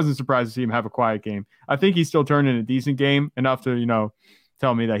 I wasn't surprised to see him have a quiet game. I think he's still turned in a decent game, enough to,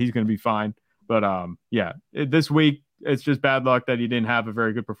 tell me that he's going to be fine. But this week, it's just bad luck that he didn't have a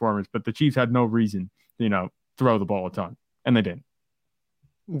very good performance. But the Chiefs had no reason to, throw the ball a ton, and they didn't.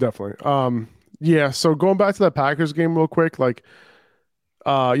 Definitely. So going back to that Packers game real quick, like,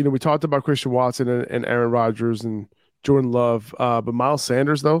 we talked about Christian Watson and Aaron Rodgers and Jordan Love, but Miles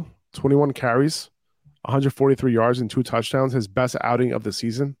Sanders, though, 21 carries, 143 yards and 2 touchdowns, his best outing of the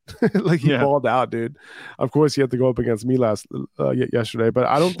season. Like he balled out, dude. Of course, he had to go up against me yesterday, but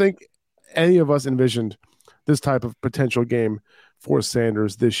I don't think any of us envisioned this type of potential game for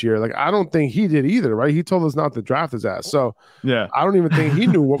Sanders this year. Like, I don't think he did either, right? He told us not to draft his ass. So I don't even think he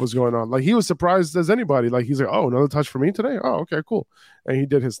knew what was going on. Like, he was surprised as anybody. Like, he's like, oh, another touch for me today? Oh, okay, cool. And he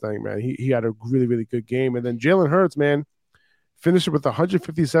did his thing, man. He had a really, really good game. And then Jalen Hurts, man, finished with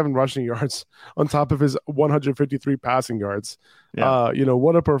 157 rushing yards on top of his 153 passing yards.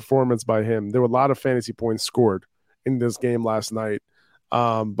 What a performance by him. There were a lot of fantasy points scored in this game last night.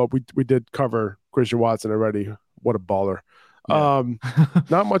 But we did cover Christian Watson already. What a baller.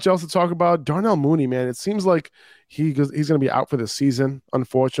 Not much else to talk about. Darnell Mooney, man, it seems like he's going to be out for the season.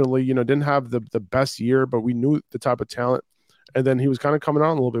 Unfortunately, didn't have the best year, but we knew the type of talent. And then he was kind of coming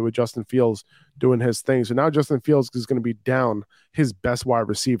on a little bit with Justin Fields doing his thing. So now Justin Fields is going to be down his best wide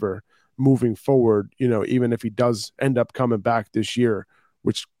receiver moving forward, even if he does end up coming back this year,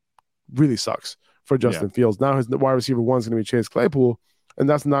 which really sucks for Justin Fields. Now his wide receiver one is going to be Chase Claypool, and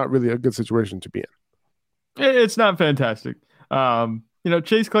that's not really a good situation to be in. It's not fantastic.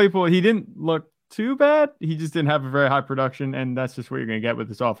 Chase Claypool, he didn't look too bad. He just didn't have a very high production, and that's just what you're going to get with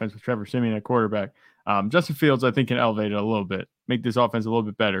this offense with Trevor Siemian at quarterback. Justin Fields, I think, can elevate it a little bit, make this offense a little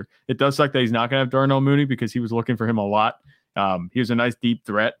bit better. It does suck that he's not going to have Darnell Mooney because he was looking for him a lot. He was a nice deep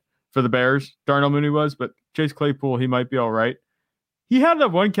threat for the Bears, Darnell Mooney was, but Chase Claypool, he might be all right. He had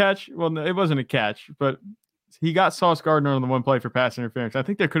that one catch. Well, it wasn't a catch, but he got Sauce Gardner on the one play for pass interference. I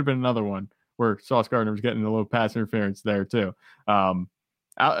think there could have been another one where Sauce Gardner was getting a little pass interference there too.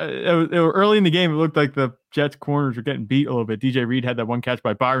 Early in the game, it looked like the Jets corners were getting beat a little bit. DJ Reed had that one catch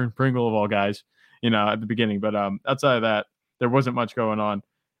by Byron Pringle of all guys, at the beginning. But outside of that, there wasn't much going on.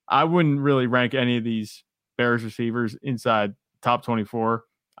 I wouldn't really rank any of these Bears receivers inside top 24.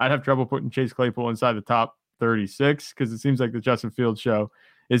 I'd have trouble putting Chase Claypool inside the top 36 because it seems like the Justin Fields show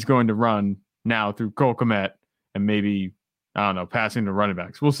is going to run now through Cole Kmet and maybe, I don't know, passing the running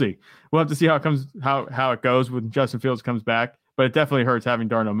backs. We'll see. We'll have to see how it goes when Justin Fields comes back. But it definitely hurts having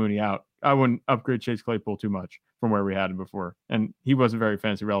Darnell Mooney out. I wouldn't upgrade Chase Claypool too much from where we had him before. And he wasn't very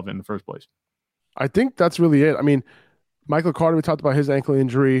fantasy relevant in the first place. I think that's really it. I mean, Michael Carter, we talked about his ankle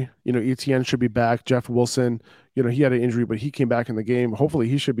injury. ETN should be back. Jeff Wilson, he had an injury, but he came back in the game. Hopefully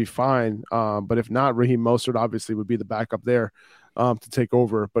he should be fine. But if not, Raheem Mostert obviously would be the backup there to take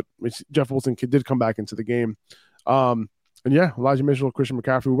over. But Jeff Wilson did come back into the game. And Elijah Mitchell, Christian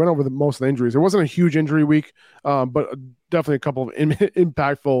McCaffrey. We went over most of the injuries. It wasn't a huge injury week, but definitely a couple of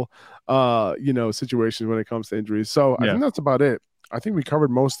impactful, situations when it comes to injuries. So I think that's about it. I think we covered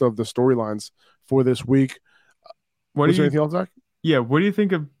most of the storylines for this week. Was there anything else, Zach? Yeah. What do you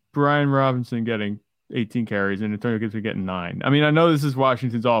think of Brian Robinson getting 18 carries and Antonio Gibson getting 9? I mean, I know this is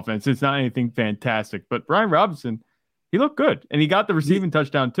Washington's offense. It's not anything fantastic, but Brian Robinson, He looked good, and he got the receiving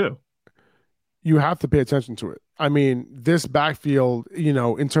touchdown too. You have to pay attention to it. I mean, this backfield,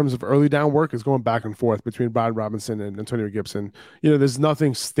 in terms of early down work, is going back and forth between Brian Robinson and Antonio Gibson. There's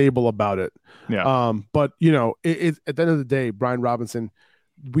nothing stable about it. Yeah. But it at the end of the day, Brian Robinson,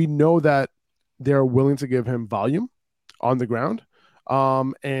 we know that they're willing to give him volume on the ground.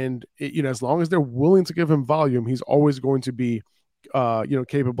 And as long as they're willing to give him volume, he's always going to be,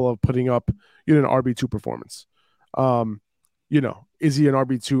 capable of putting up, an RB2 performance. Is he an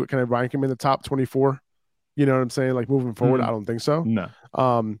RB2? Can I rank him in the top 24? You know what I'm saying? Like moving forward, I don't think so. No.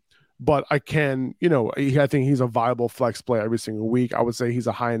 But I can, I think he's a viable flex play every single week. I would say he's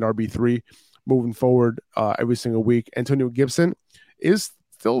a high-end RB3 moving forward every single week. Antonio Gibson is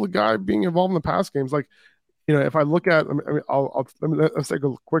still the guy being involved in the pass games. Like, if I look at, let's take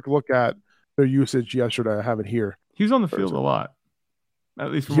a quick look at their usage yesterday. I have it here. He was on the field a lot.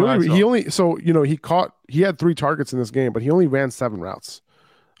 At least from what I saw. He had 3 targets in this game, but he only ran 7 routes.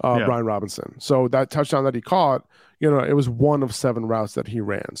 Brian Robinson. So that touchdown that he caught, it was 1 of 7 routes that he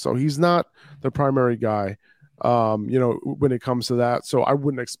ran. So he's not the primary guy, when it comes to that. So I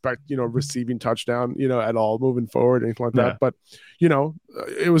wouldn't expect, receiving touchdown, at all moving forward, anything like that. But,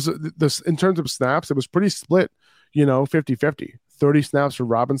 it was this in terms of snaps, it was pretty split, 50-50, 30 snaps for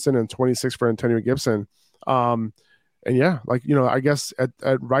Robinson and 26 for Antonio Gibson. And yeah, I guess at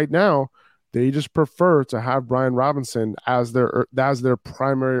right now, they just prefer to have Brian Robinson as their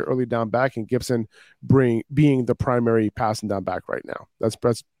primary early down back, and Gibson being the primary passing down back right now.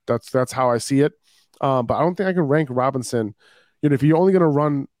 That's how I see it. But I don't think I can rank Robinson. If you're only going to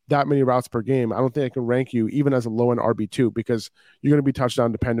run that many routes per game, I don't think I can rank you even as a low end RB2, because you're going to be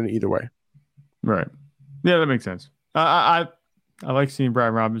touchdown dependent either way. Right. Yeah, that makes sense. I like seeing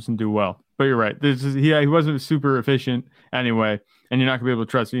Brian Robinson do well. But you're right. He wasn't super efficient anyway, and you're not going to be able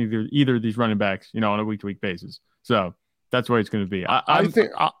to trust either of these running backs, on a week-to-week basis. So that's where it's going to be. I think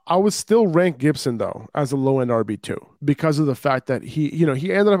I would still rank Gibson though as a low-end RB2 because of the fact that he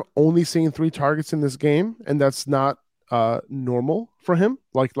ended up only seeing 3 targets in this game, and that's not normal for him.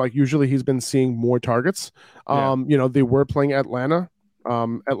 Like usually he's been seeing more targets. They were playing Atlanta.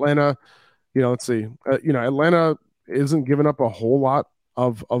 Atlanta, let's see. Atlanta isn't giving up a whole lot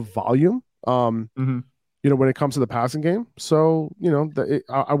of volume. When it comes to the passing game. So,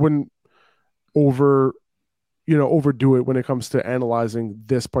 I wouldn't overdo it when it comes to analyzing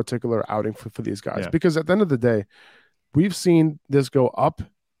this particular outing for these guys, because at the end of the day, we've seen this go up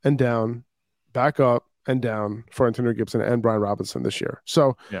and down, back up and down for Antonio Gibson and Brian Robinson this year.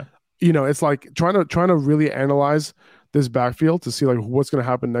 So, it's like trying to really analyze this backfield to see like what's going to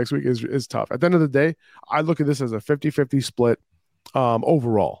happen next week is tough. At the end of the day, I look at this as a 50-50 split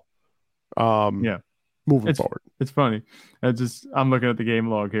overall. Moving forward. It's funny. I'm looking at the game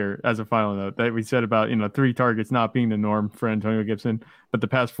log here as a final note that we said about 3 targets not being the norm for Antonio Gibson, but the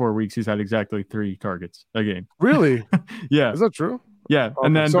past 4 weeks he's had exactly 3 targets a game. Really? Yeah. Is that true? Yeah. Okay.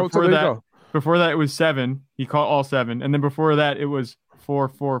 And then before that it was 7. He caught all 7, and then before that it was 4,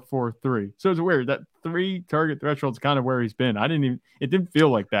 4, 4, 3. So it's weird that 3 target threshold is kind of where he's been. It didn't feel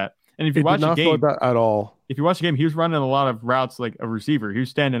like that. And if you watch the game, that at all. If you watch the game, he was running a lot of routes like a receiver. He was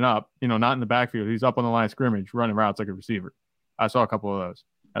standing up, not in the backfield. He's up on the line of scrimmage, running routes like a receiver. I saw a couple of those,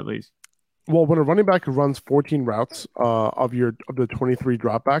 at least. Well, when a running back runs 14 routes of the 23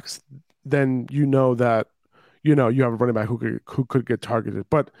 dropbacks, then that you have a running back who could get targeted.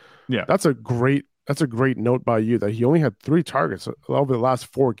 But yeah, that's a great note by you that he only had 3 targets over the last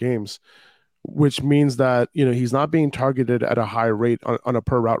 4 games. Which means that, he's not being targeted at a high rate on a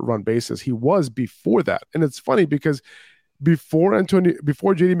per route run basis. He was before that. And it's funny because before JD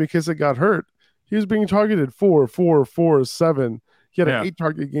McKissic got hurt, he was being targeted 4, 4, 4, 7. He had an 8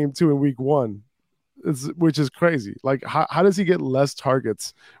 target game too in week 1, which is crazy. Like, how does he get less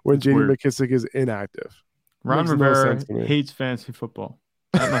targets when JD McKissic is inactive? Ron Rivera hates fantasy football.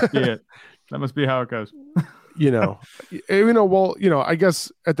 That must be it. That must be how it goes. I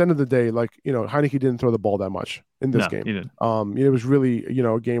guess at the end of the day, like, Heinicke didn't throw the ball that much in this game. He didn't. It was really,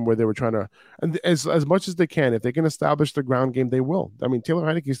 a game where they were trying to, and as much as they can, if they can establish the ground game, they will. I mean, Taylor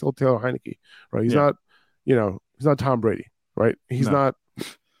Heinicke is still Taylor Heinicke, right? He's not, he's not Tom Brady, right? He's not,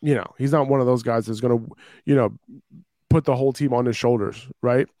 he's not one of those guys that's going to, put the whole team on his shoulders,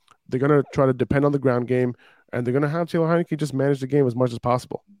 right? They're going to try to depend on the ground game, and they're going to have Taylor Heinicke just manage the game as much as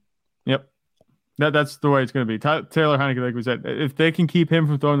possible. Yep. That's the way it's going to be. Taylor Heinicke, like we said, if they can keep him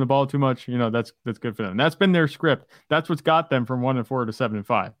from throwing the ball too much, that's good for them. That's been their script. That's what's got them from 1-4 to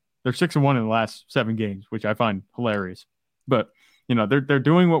 7-5. They're 6-1 in the last 7 games, which I find hilarious. But they're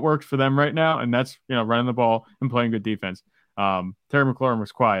doing what works for them right now, and that's running the ball and playing good defense. Terry McLaurin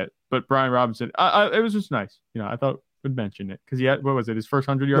was quiet, but Brian Robinson, it was just nice. I thought would mention it because he had, what was it, his first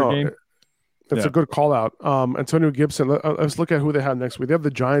 100-yard game? That's a good call out. Antonio Gibson, let's look at who they have next week. They have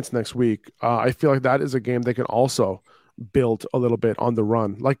the Giants next week. I feel like that is a game they can also build a little bit on the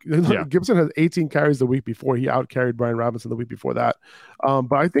run. Like Gibson has 18 carries the week before. He out-carried Brian Robinson the week before that.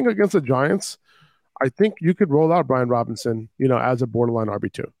 But I think against the Giants, I think you could roll out Brian Robinson, as a borderline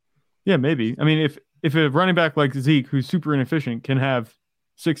RB2. Yeah, maybe. I mean, if a running back like Zeke, who's super inefficient, can have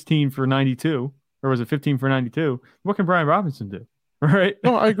 16 for 92, or was it 15 for 92, what can Brian Robinson do? Right?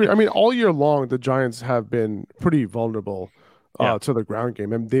 No, I agree. I mean, all year long, the Giants have been pretty vulnerable to the ground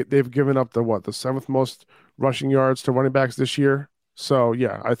game. And they've given up the seventh most rushing yards to running backs this year. So,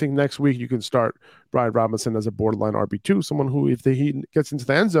 yeah, I think next week you can start Brian Robinson as a borderline RB2, someone who, if he gets into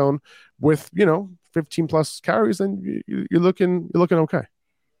the end zone with, 15-plus carries, then you're looking okay.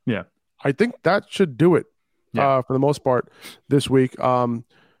 Yeah. I think that should do it for the most part this week.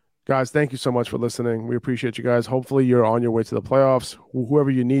 Guys, thank you so much for listening. We appreciate you guys. Hopefully you're on your way to the playoffs. Whoever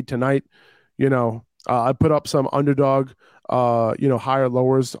you need tonight, I put up some underdog, higher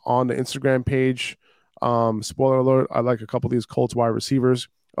lowers on the Instagram page. Spoiler alert, I like a couple of these Colts wide receivers.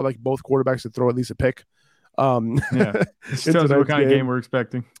 I like both quarterbacks to throw at least a pick. This tells you what kind of game we're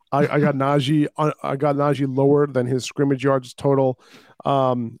expecting. I got Najee. I got Najee lower than his scrimmage yards total.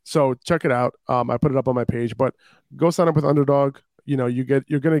 So check it out. I put it up on my page, but go sign up with Underdog. You're going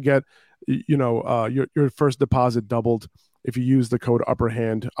to get, your first deposit doubled if you use the code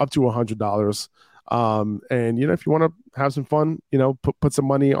UPPERHAND up to $100. And if you want to have some fun, put some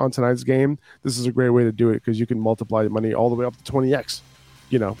money on tonight's game. This is a great way to do it because you can multiply your money all the way up to 20x,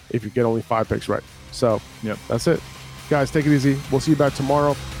 if you get only 5 picks right. So that's it. Guys, take it easy. We'll see you back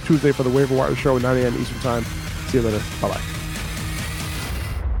tomorrow, Tuesday, for the Waiver Wire Show at 9 a.m. Eastern Time. See you later. Bye-bye.